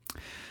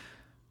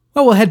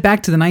 Well, we'll head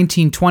back to the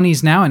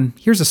 1920s now, and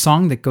here's a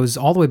song that goes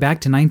all the way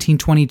back to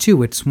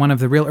 1922. It's one of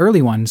the real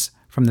early ones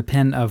from the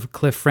pen of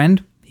Cliff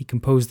Friend. He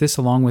composed this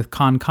along with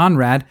Con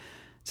Conrad.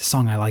 It's a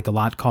song I like a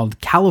lot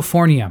called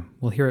California.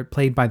 We'll hear it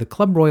played by the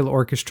Club Royal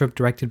Orchestra,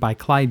 directed by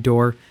Clyde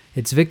Dorr.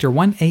 It's Victor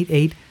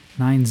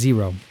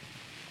 18890.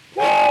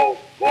 Whoa,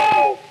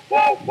 whoa,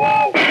 whoa,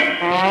 whoa.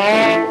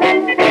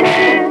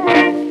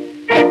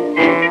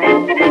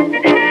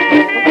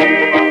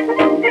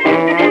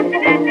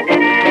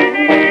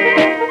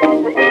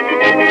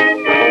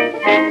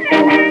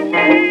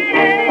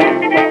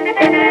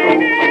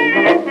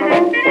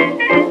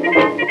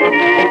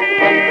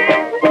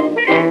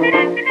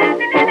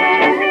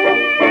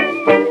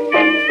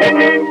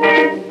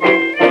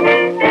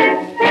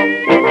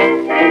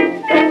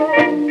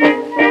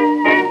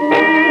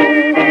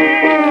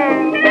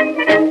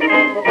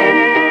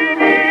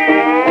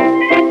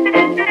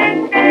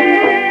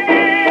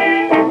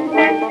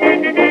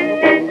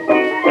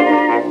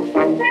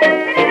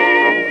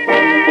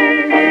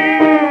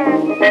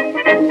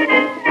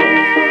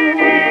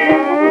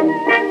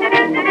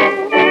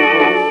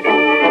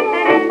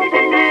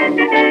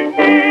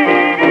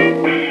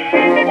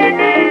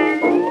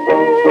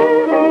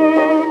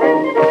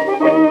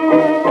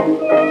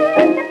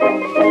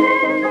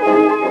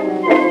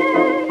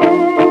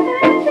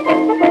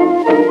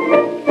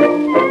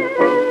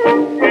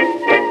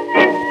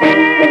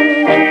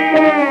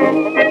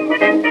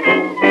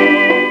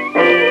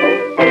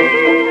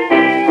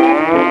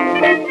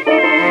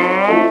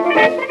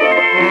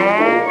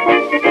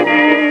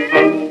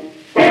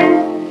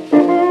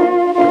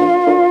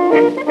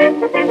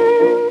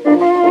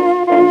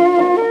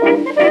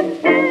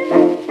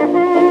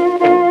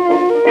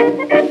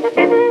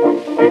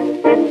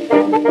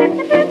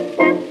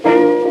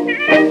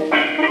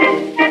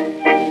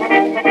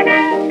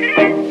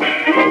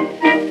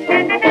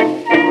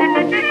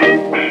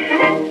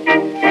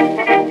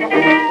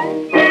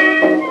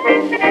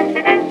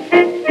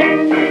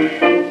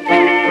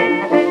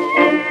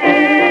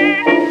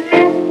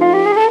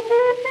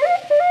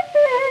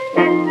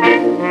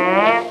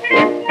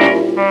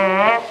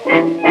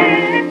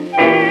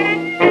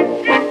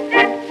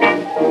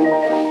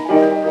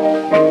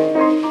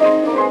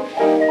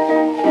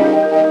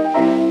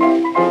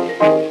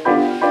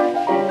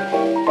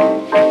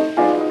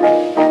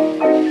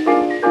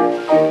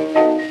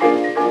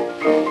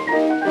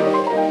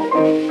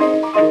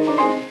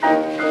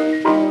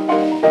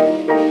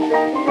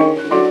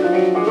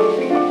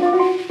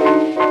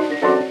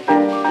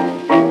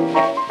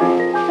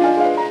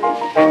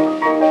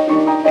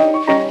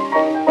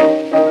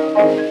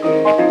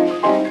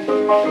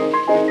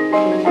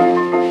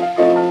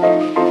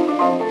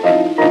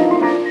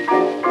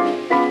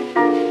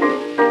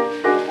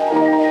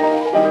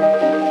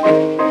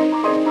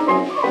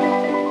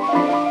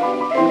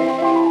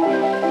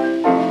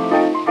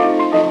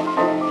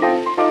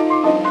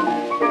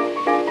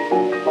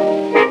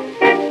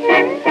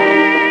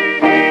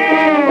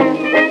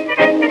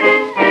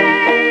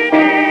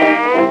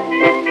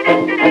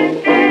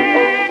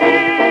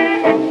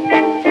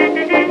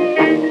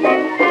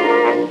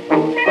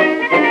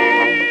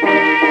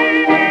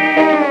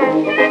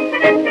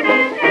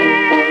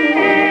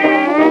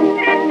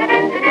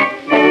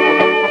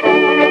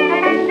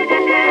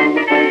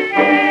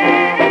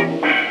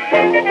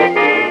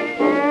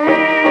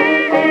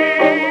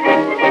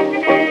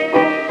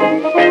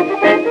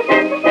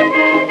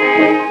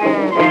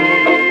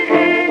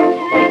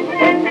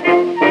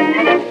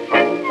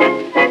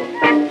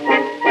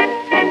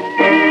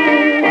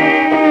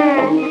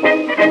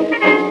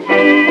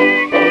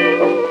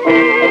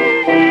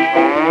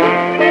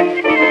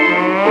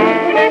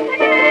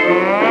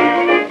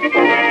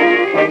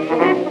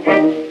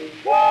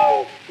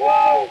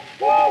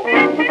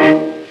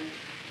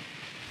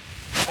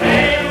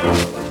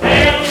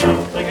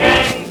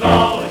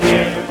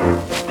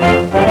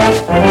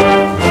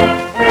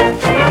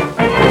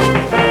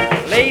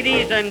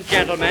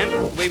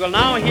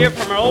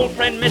 old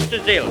friend Mr.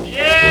 Zilch.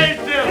 Yes,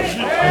 Zilch.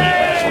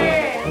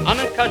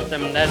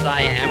 Unaccustomed as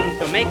I am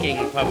to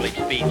making public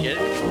speeches,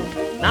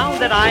 now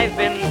that I've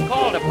been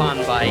called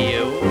upon by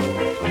you,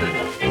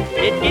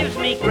 it gives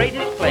me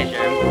greatest pleasure.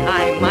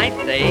 I might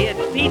say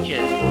it's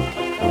peaches.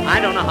 I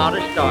don't know how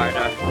to start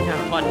or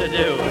what to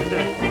do.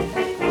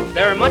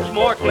 There are much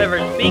more clever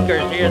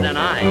speakers here than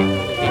I,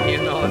 you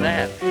know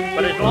that.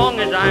 But as long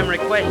as I'm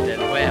requested,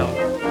 well,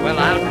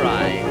 I'll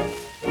try.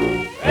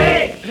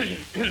 Hey!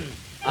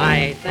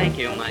 I thank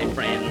you, my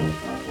friend.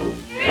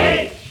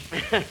 Hey!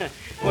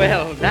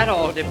 Well, that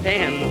all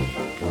depends.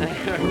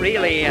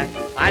 Really,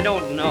 I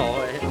don't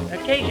know.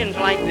 Occasions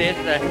like this,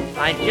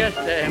 I can't,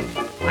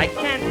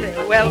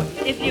 well,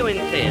 if you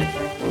insist.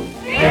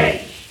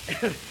 Hey!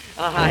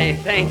 I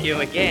thank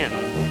you again.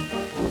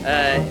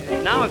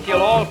 Now if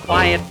you'll all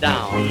quiet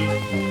down,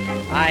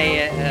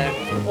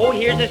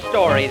 here's a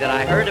story that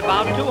I heard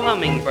about two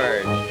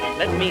hummingbirds.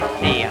 Let me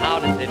see, how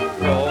does it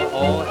go?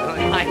 Oh,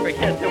 I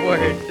forget the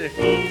words.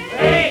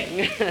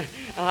 Hey!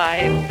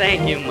 I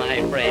thank you,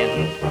 my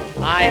friend.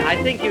 I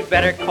think you'd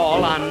better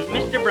call on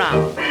Mr.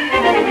 Brown.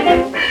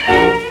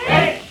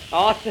 Hey!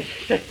 Oh,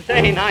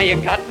 say, now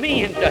you got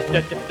me in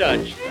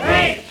Dutch.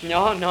 Hey!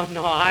 No,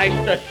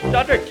 I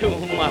stutter too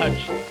much.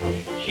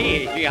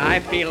 Gee, I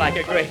feel like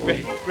a great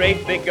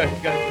big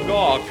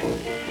dog.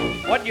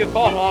 What do you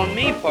call on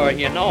me for?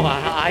 You know,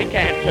 I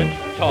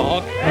can't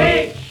talk.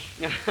 Hey!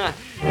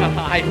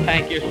 I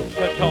thank you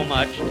so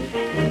much.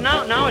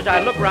 Now as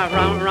I look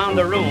around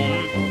the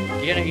room,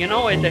 you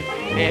know, it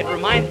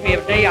reminds me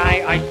of a day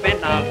I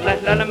spent, now,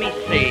 let me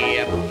see.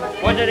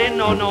 Was it in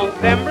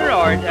November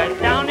or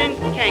down in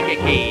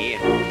Kankakee?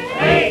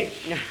 Hey!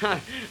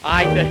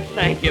 I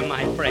thank you,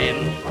 my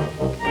friend.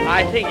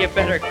 I think you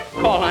better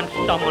call on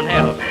someone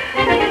else.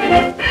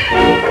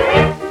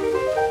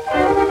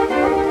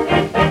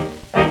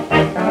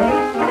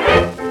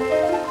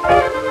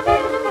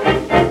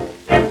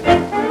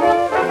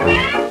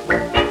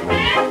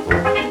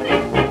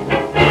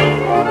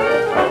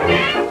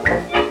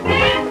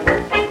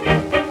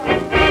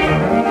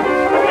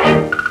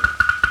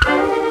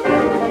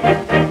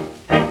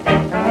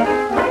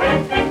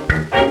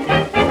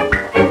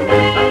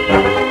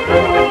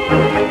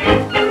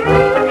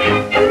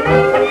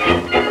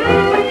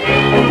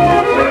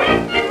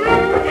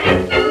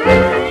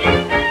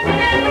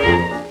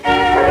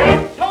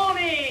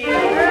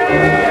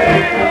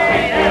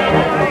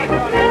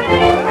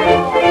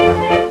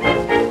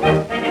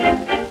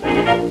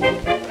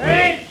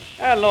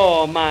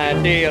 Hello, my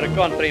dear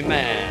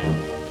countryman.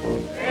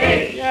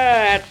 Hey!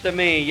 Yeah, that's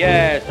me.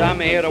 Yes, I'm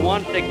here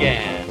once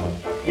again.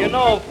 You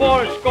know,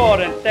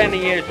 410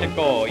 years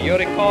ago, you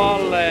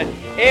recall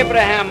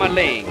Abraham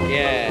Lincoln.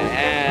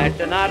 Yeah,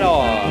 that's not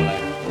all.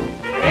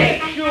 Hey!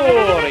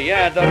 Sure,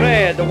 yeah, the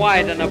red, the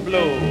white, and the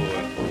blue.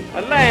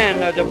 A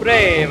land of the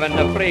brave and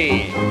the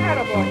free.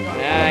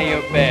 Ah,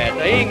 you bet.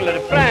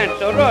 England,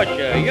 France, or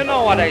Russia, you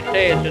know what I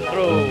say is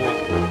true.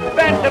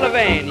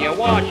 Pennsylvania,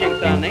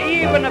 Washington,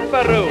 even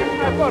Peru.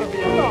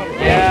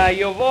 Yeah,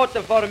 you vote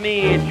for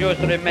me, just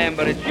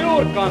remember, it's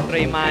your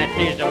country, my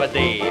tis of a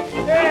day.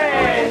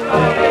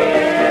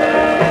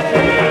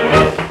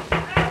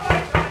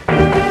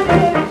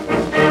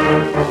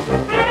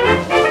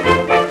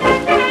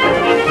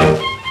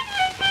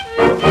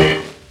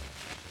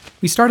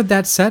 We started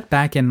that set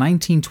back in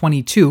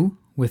 1922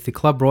 with the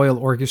Club Royal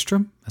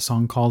Orchestra, a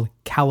song called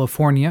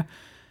California,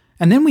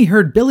 and then we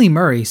heard Billy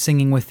Murray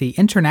singing with the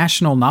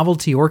International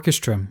Novelty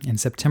Orchestra in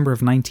September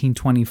of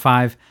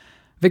 1925,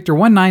 Victor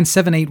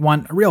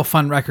 19781, a real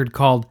fun record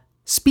called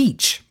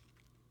Speech.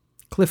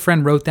 Cliff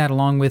Friend wrote that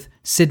along with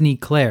Sidney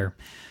Clare.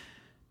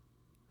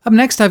 Up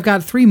next, I've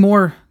got three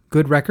more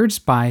good records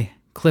by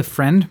Cliff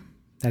Friend,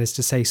 that is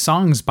to say,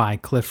 songs by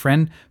Cliff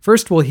Friend.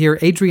 First, we'll hear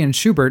Adrian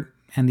Schubert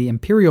and the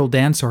Imperial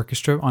Dance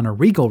Orchestra on a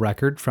Regal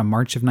record from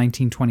March of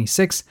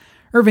 1926.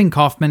 Irving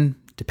Kaufman,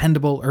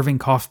 dependable Irving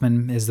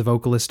Kaufman, is the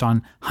vocalist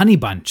on Honey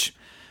Bunch.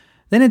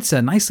 Then it's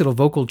a nice little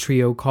vocal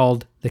trio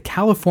called the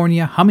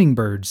California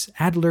Hummingbirds,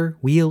 Adler,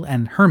 Wheel,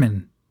 and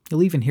Herman.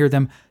 You'll even hear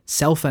them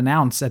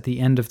self-announce at the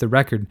end of the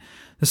record.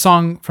 The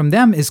song from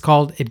them is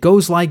called It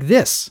Goes Like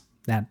This,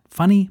 that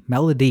funny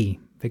melody,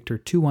 Victor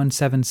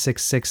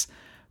 21766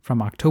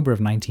 from October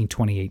of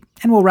 1928.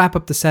 And we'll wrap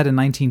up the set in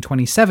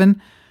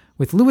 1927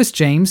 with Louis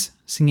James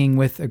singing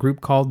with a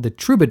group called the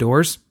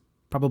Troubadours,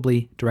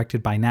 probably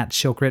directed by Nat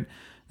Shilkret.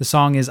 The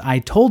song is I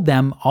Told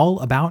Them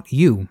All About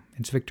You.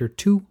 It's Victor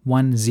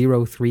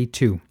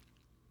 21032.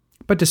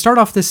 But to start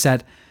off this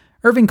set,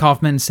 Irving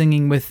Kaufman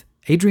singing with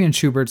Adrian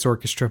Schubert's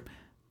orchestra,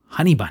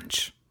 Honey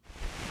Bunch.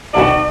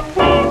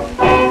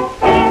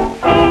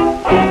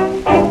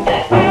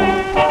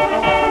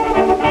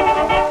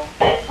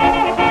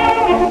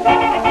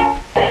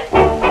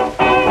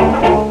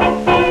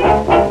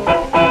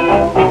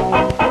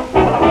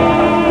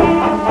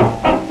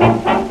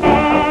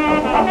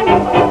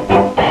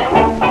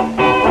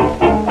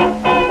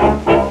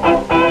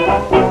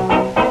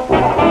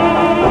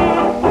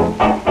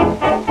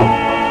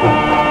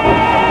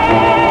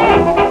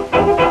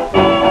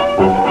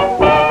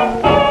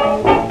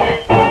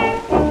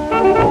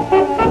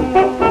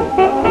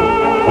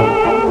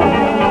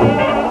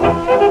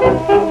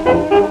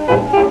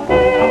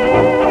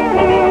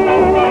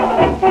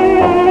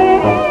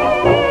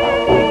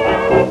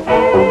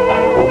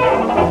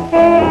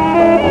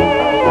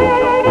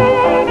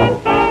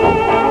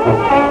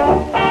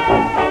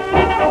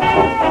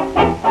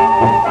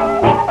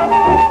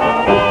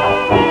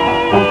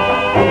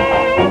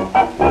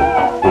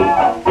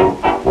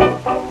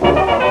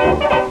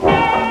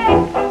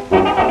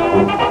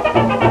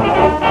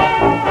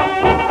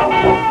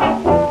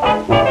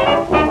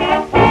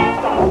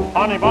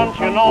 Honey Bunch,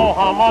 you know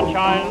how much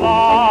I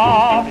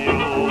love you.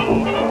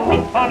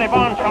 Honey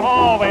Bunch, I'm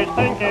always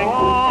thinking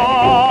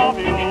of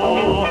you.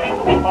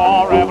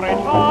 For every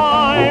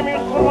time you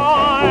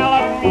smile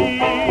at me,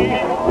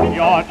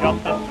 you're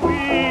just as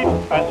sweet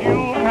as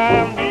you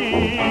can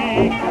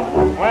be.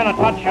 When I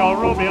touch your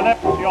ruby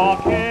lips, your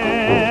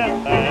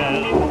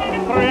kisses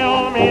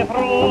thrill me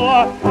through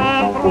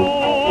and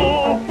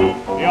through.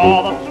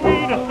 You're the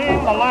sweetest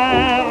in the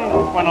land.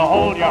 When I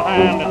hold your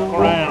hand, it's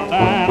grand.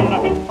 And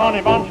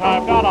Honey Bunch,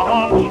 I've got a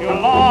hunch you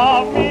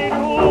love me too.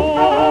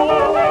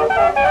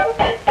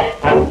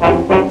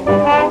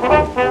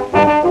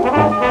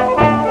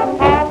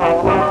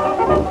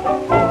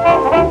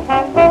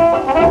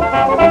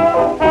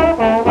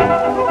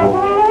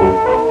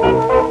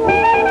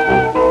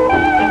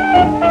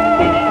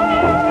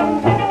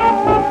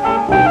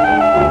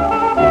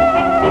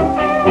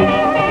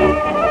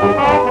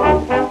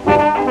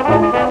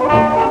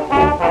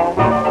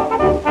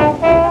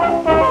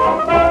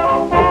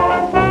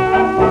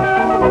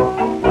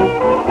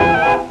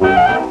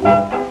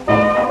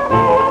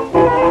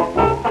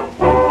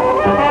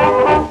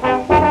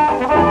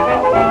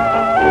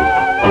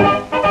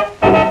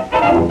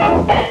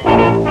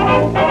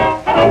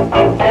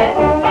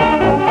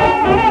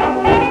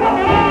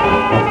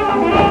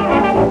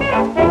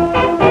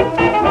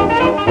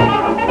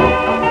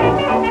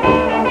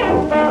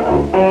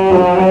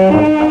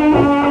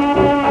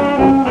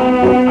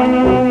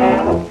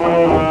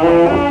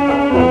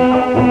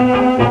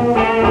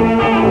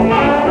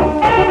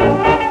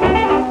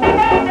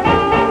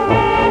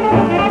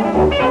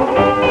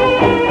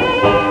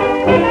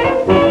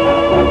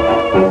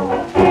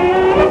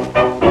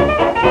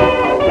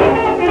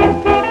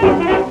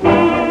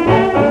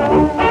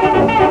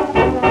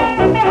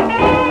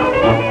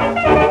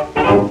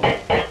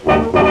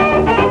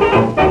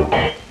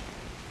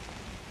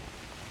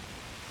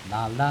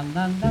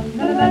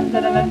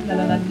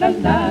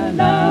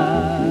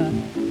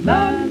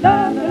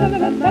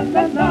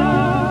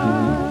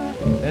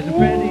 There's a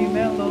pretty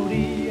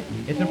melody,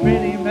 it's a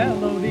pretty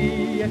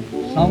melody.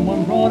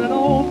 Someone brought it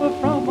over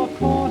from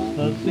across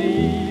the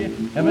sea.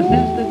 Ever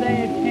since the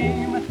day it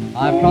came,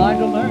 I've tried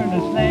to learn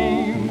its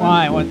name.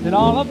 Why, what's it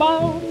all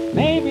about?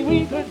 Maybe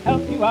we could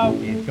help you out.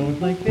 It goes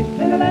like this,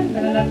 la la la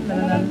la la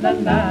la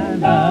la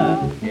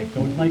la. It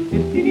goes like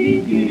this, dee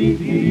dee dee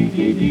dee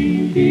dee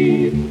dee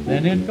dee.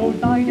 Then it goes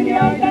die dee dee dee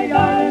dee,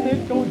 and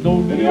it goes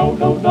do dee do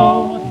do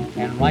do.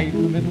 And right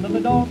in the middle of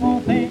the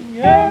doggone thing,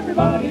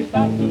 everybody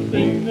starts to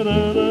sing. La la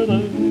la la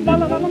la la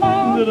la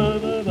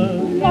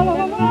la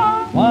la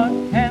la. What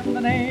can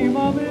the name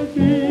of it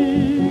be?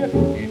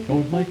 It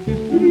goes like this,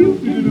 do do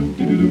do do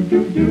do do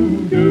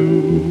do do.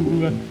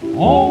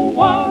 Oh,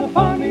 what a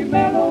funny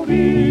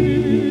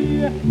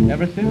melody!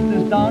 Ever since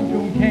this darn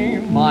tune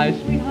came, my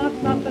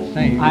sweetheart's not the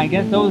same. I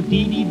guess those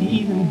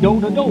dee-dee-dees and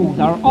do-do-dos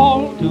are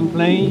all to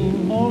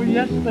blame. Oh,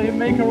 yes, they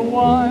make her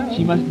wild.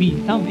 She must be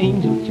some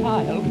angel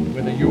child.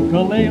 With a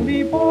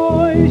ukulele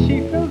boy,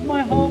 she fills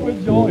my heart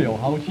with joy. Oh,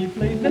 how she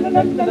plays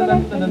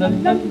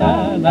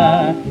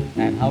la-la-la-la-la-la-la-la-la.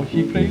 And how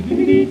she plays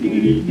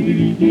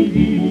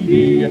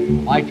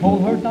dee-dee-dee-dee-dee-dee-dee. I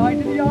told her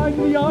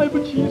die-dee-dee-dee-dee,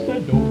 but she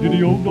said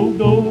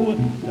do-dee-dee-oh-do-do.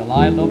 Still,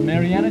 I love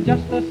Mariana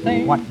just the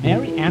same. What,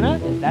 Mariana?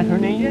 Is that her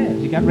name? Yes.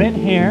 She got red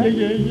hair?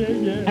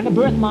 Yeah. And a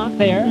birthmark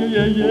there?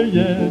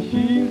 Yeah.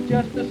 She's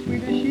just as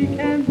sweet as she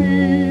can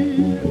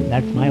be.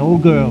 That's my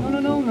old girl.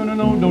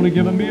 No, don't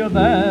give me a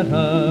that.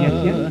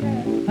 Yes.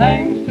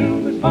 Thanks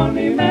to this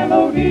funny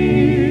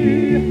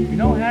melody. You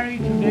know, Harry,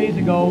 2 days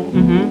ago,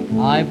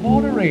 I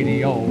bought a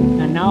radio.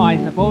 And now I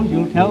suppose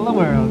you'll tell the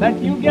world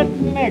that you get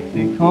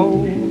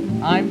Mexico.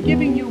 I'm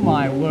giving you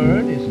my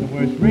word, it's the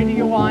worst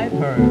radio I've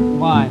heard.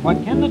 Why,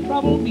 what can the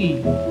trouble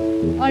be?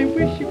 I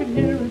wish you could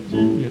hear it,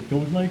 gee. It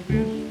goes like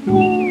this.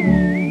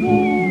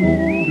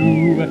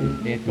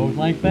 It goes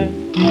like that.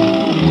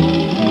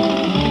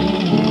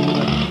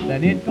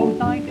 Then it goes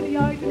I to the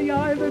I to the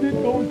I, then it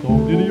goes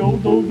do diddy oh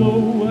do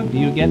do. Do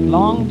you get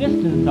long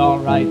distance all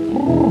right?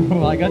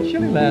 I got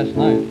chilly last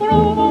night. It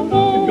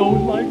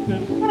goes like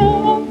this.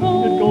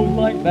 It goes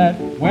like that.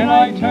 When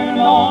I turn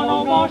it on,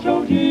 oh gosh,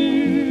 oh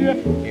gee.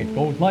 It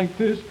goes like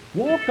this.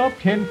 Walk up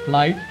 10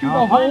 flights to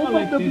the home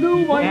of the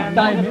blue white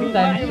diamonds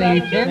and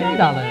save $10.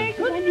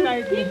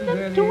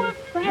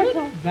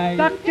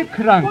 Dr.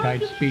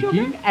 Cronkite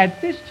speaking.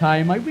 At this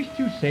time, I wish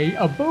to say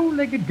a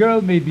bow-legged girl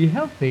may be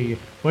healthy,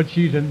 but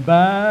she's in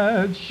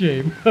bad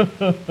shape.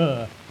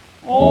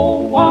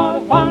 Oh, what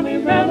a funny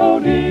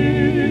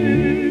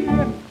melody!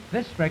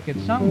 This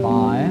record sung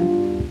by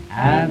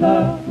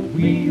Anna,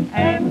 Weave,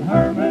 and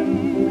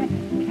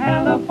Herman,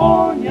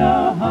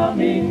 California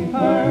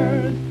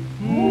hummingbirds.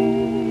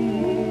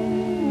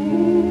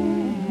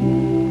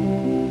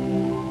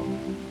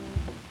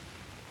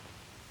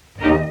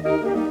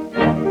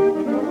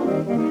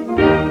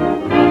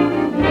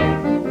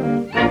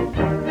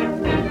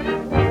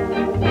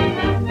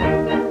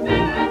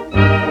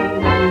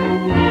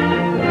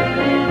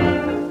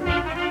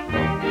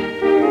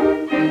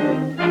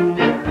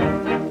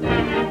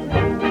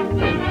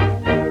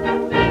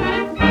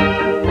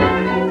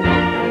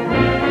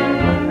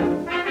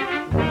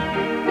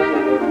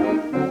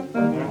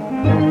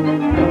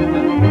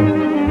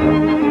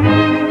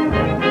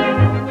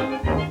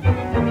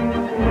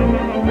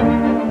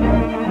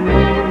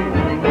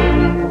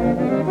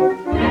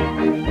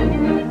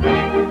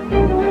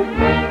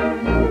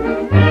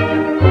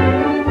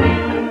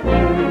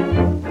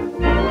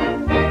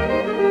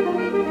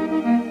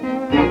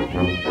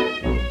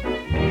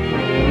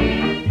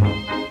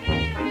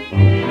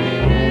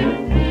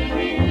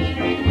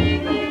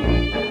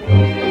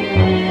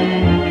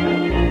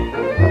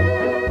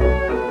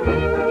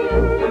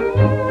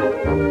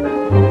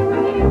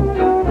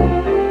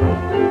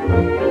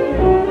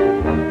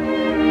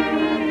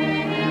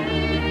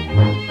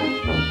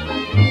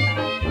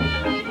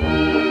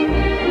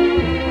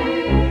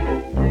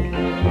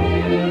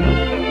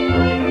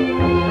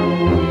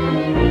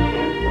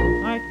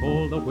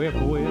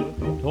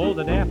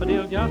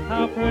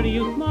 how pretty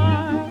you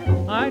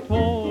smile. I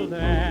told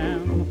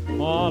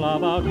them all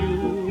about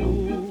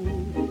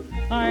you.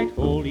 I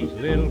told each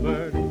little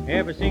bird,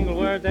 every single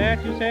word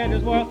that you said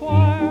is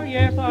worthwhile.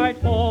 Yes, I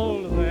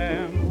told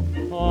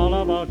them all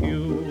about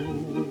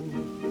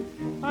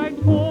you. I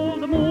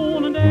told the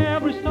moon and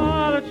every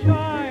star that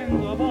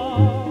shines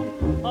above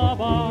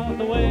about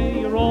the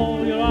way you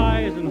roll your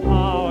eyes and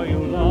how you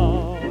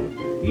love.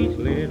 Each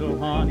little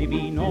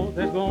honeybee knows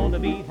there's going to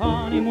be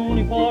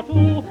honeymooning for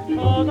two,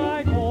 'cause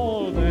I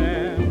told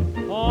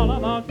them all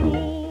about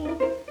you.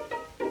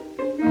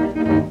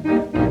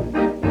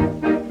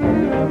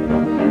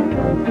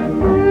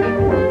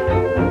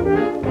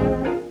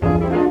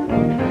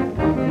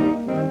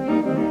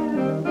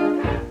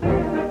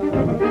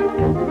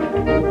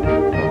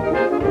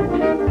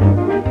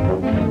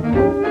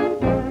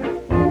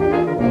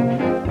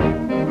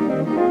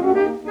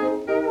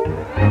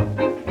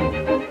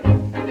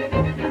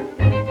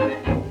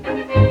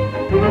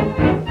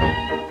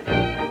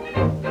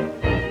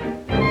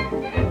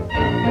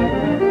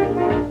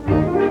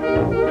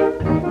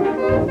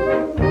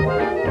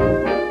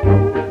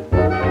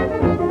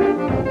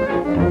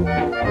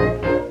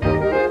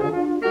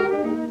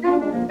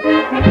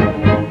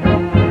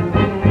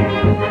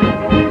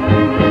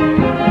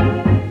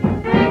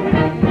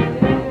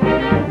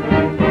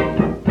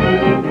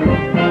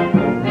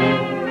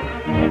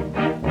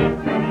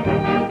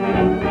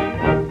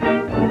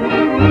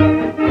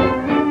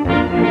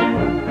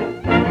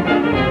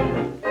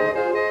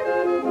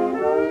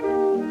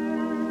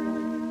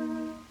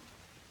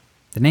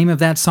 The name of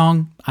that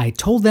song, I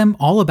Told Them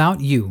All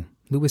About You,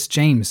 Louis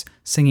James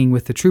singing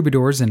with the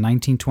Troubadours in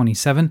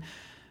 1927.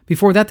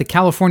 Before that, the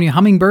California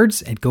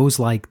Hummingbirds, It Goes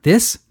Like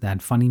This,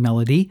 that funny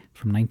melody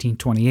from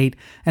 1928.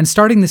 And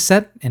starting the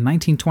set in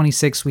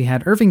 1926, we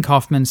had Irving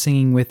Kaufman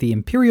singing with the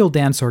Imperial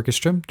Dance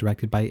Orchestra,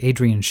 directed by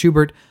Adrian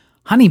Schubert,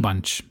 Honey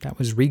Bunch, that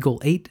was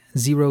Regal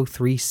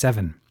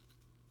 8037.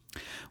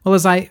 Well,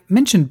 as I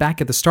mentioned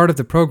back at the start of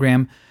the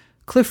program,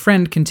 Cliff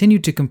Friend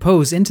continued to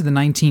compose into the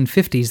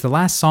 1950s. The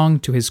last song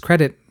to his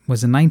credit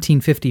was in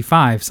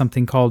 1955,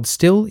 something called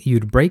Still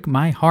You'd Break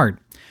My Heart.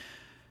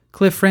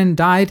 Cliff Friend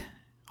died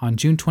on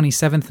June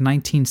 27,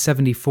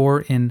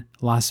 1974 in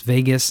Las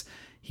Vegas.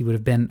 He would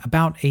have been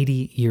about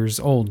 80 years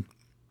old.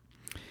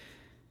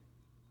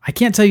 I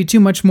can't tell you too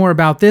much more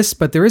about this,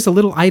 but there is a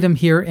little item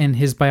here in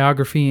his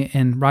biography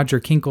in Roger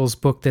Kinkle's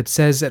book that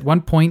says at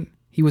one point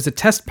he was a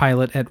test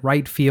pilot at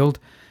Wright Field.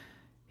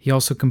 He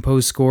also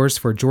composed scores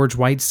for George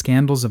White's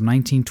Scandals of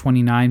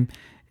 1929.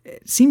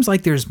 It seems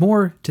like there's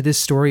more to this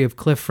story of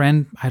Cliff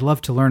Friend. I'd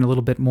love to learn a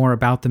little bit more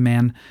about the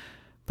man,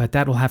 but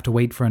that will have to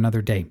wait for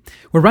another day.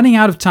 We're running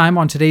out of time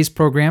on today's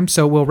program,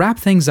 so we'll wrap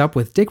things up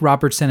with Dick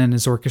Robertson and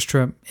his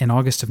orchestra in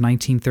August of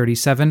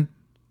 1937.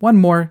 One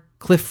more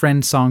Cliff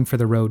Friend song for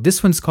the road.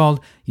 This one's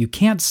called You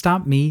Can't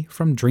Stop Me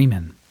From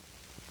Dreamin'.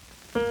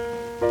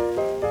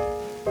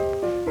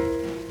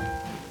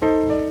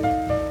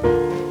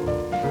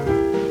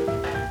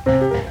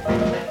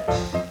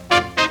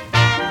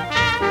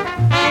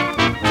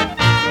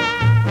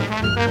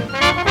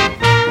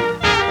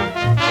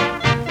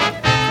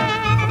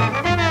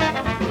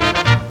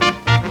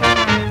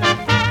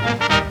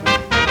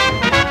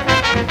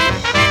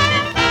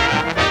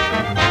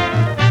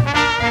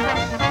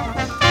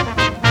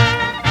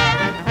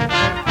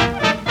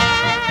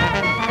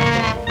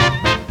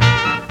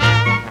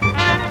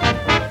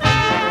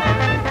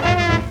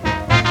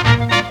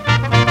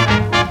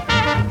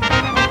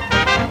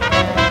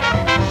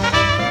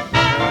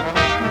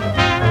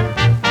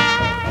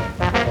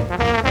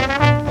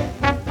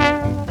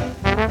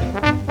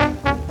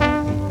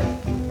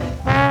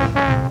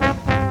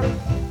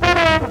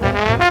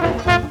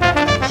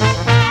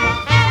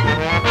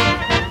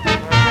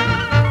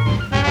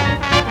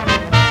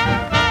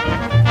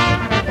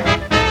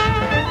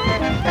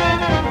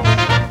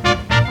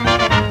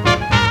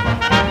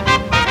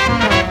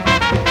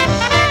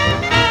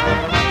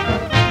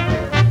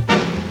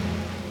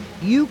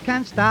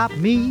 Stop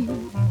me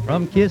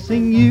from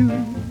kissing you.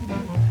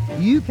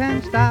 You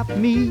can't stop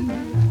me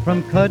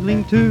from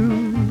cuddling too.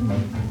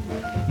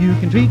 You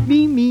can treat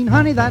me mean,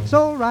 honey, that's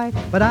alright,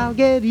 but I'll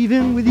get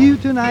even with you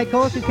tonight,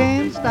 'cause it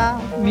can't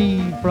stop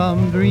me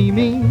from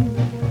dreaming.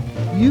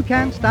 You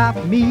can't stop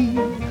me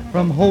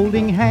from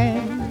holding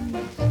hands.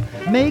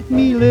 Make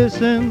me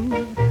listen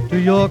to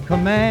your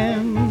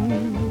commands.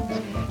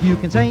 You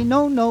can say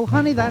no, no,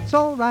 honey, that's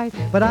alright,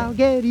 but I'll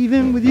get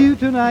even with you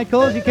tonight,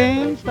 'cause you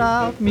can't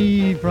stop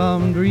me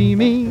from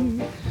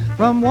dreaming.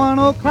 From 1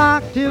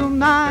 o'clock till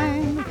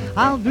 9,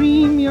 I'll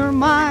dream you're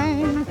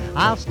mine.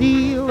 I'll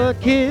steal a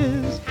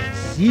kiss,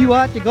 see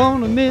what you're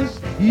gonna miss.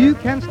 You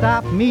can't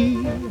stop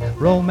me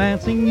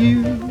romancing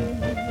you.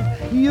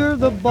 You're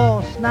the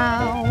boss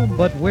now,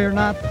 but we're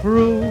not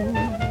through.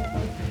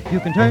 You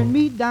can turn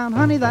me down,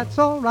 honey, that's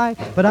alright,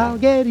 but I'll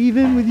get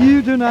even with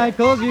you tonight,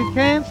 'cause you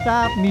can't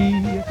stop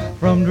me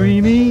from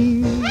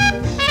dreaming.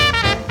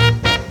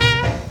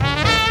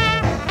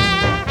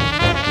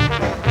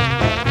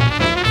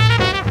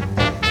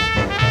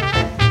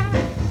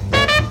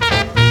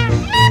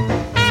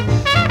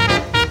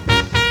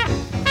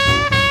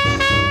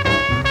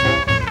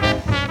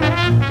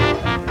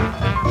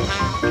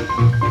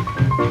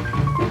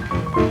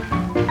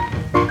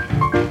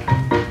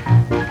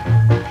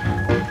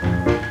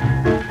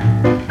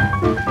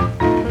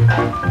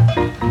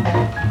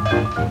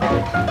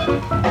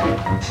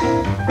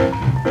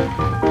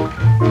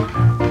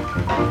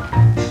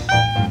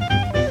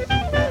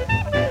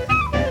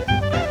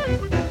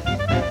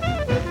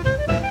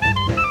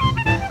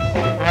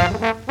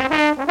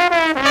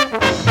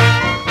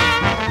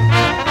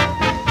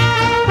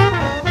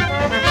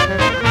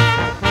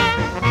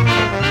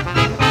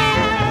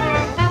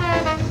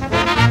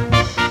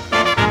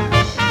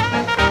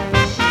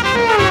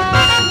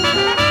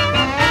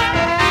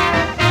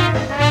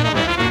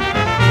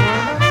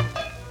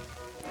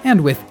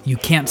 and with You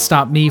Can't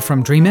Stop Me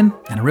from Dreamin',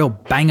 and a real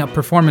bang-up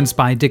performance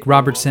by Dick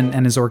Robertson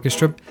and his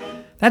orchestra,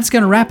 that's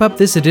going to wrap up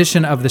this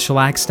edition of the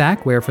Shellac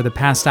Stack, where for the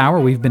past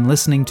hour we've been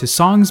listening to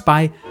songs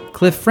by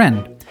Cliff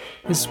Friend.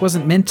 This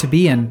wasn't meant to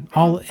be an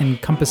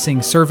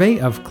all-encompassing survey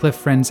of Cliff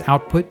Friend's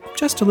output,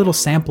 just a little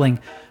sampling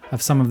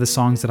of some of the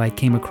songs that I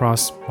came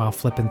across while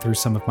flipping through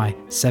some of my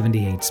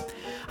 78s.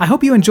 I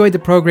hope you enjoyed the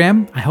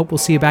program. I hope we'll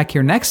see you back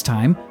here next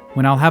time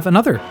when I'll have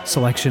another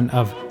selection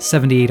of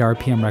 78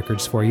 RPM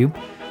records for you.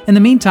 In the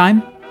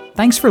meantime,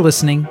 thanks for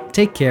listening,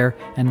 take care,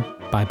 and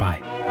bye-bye.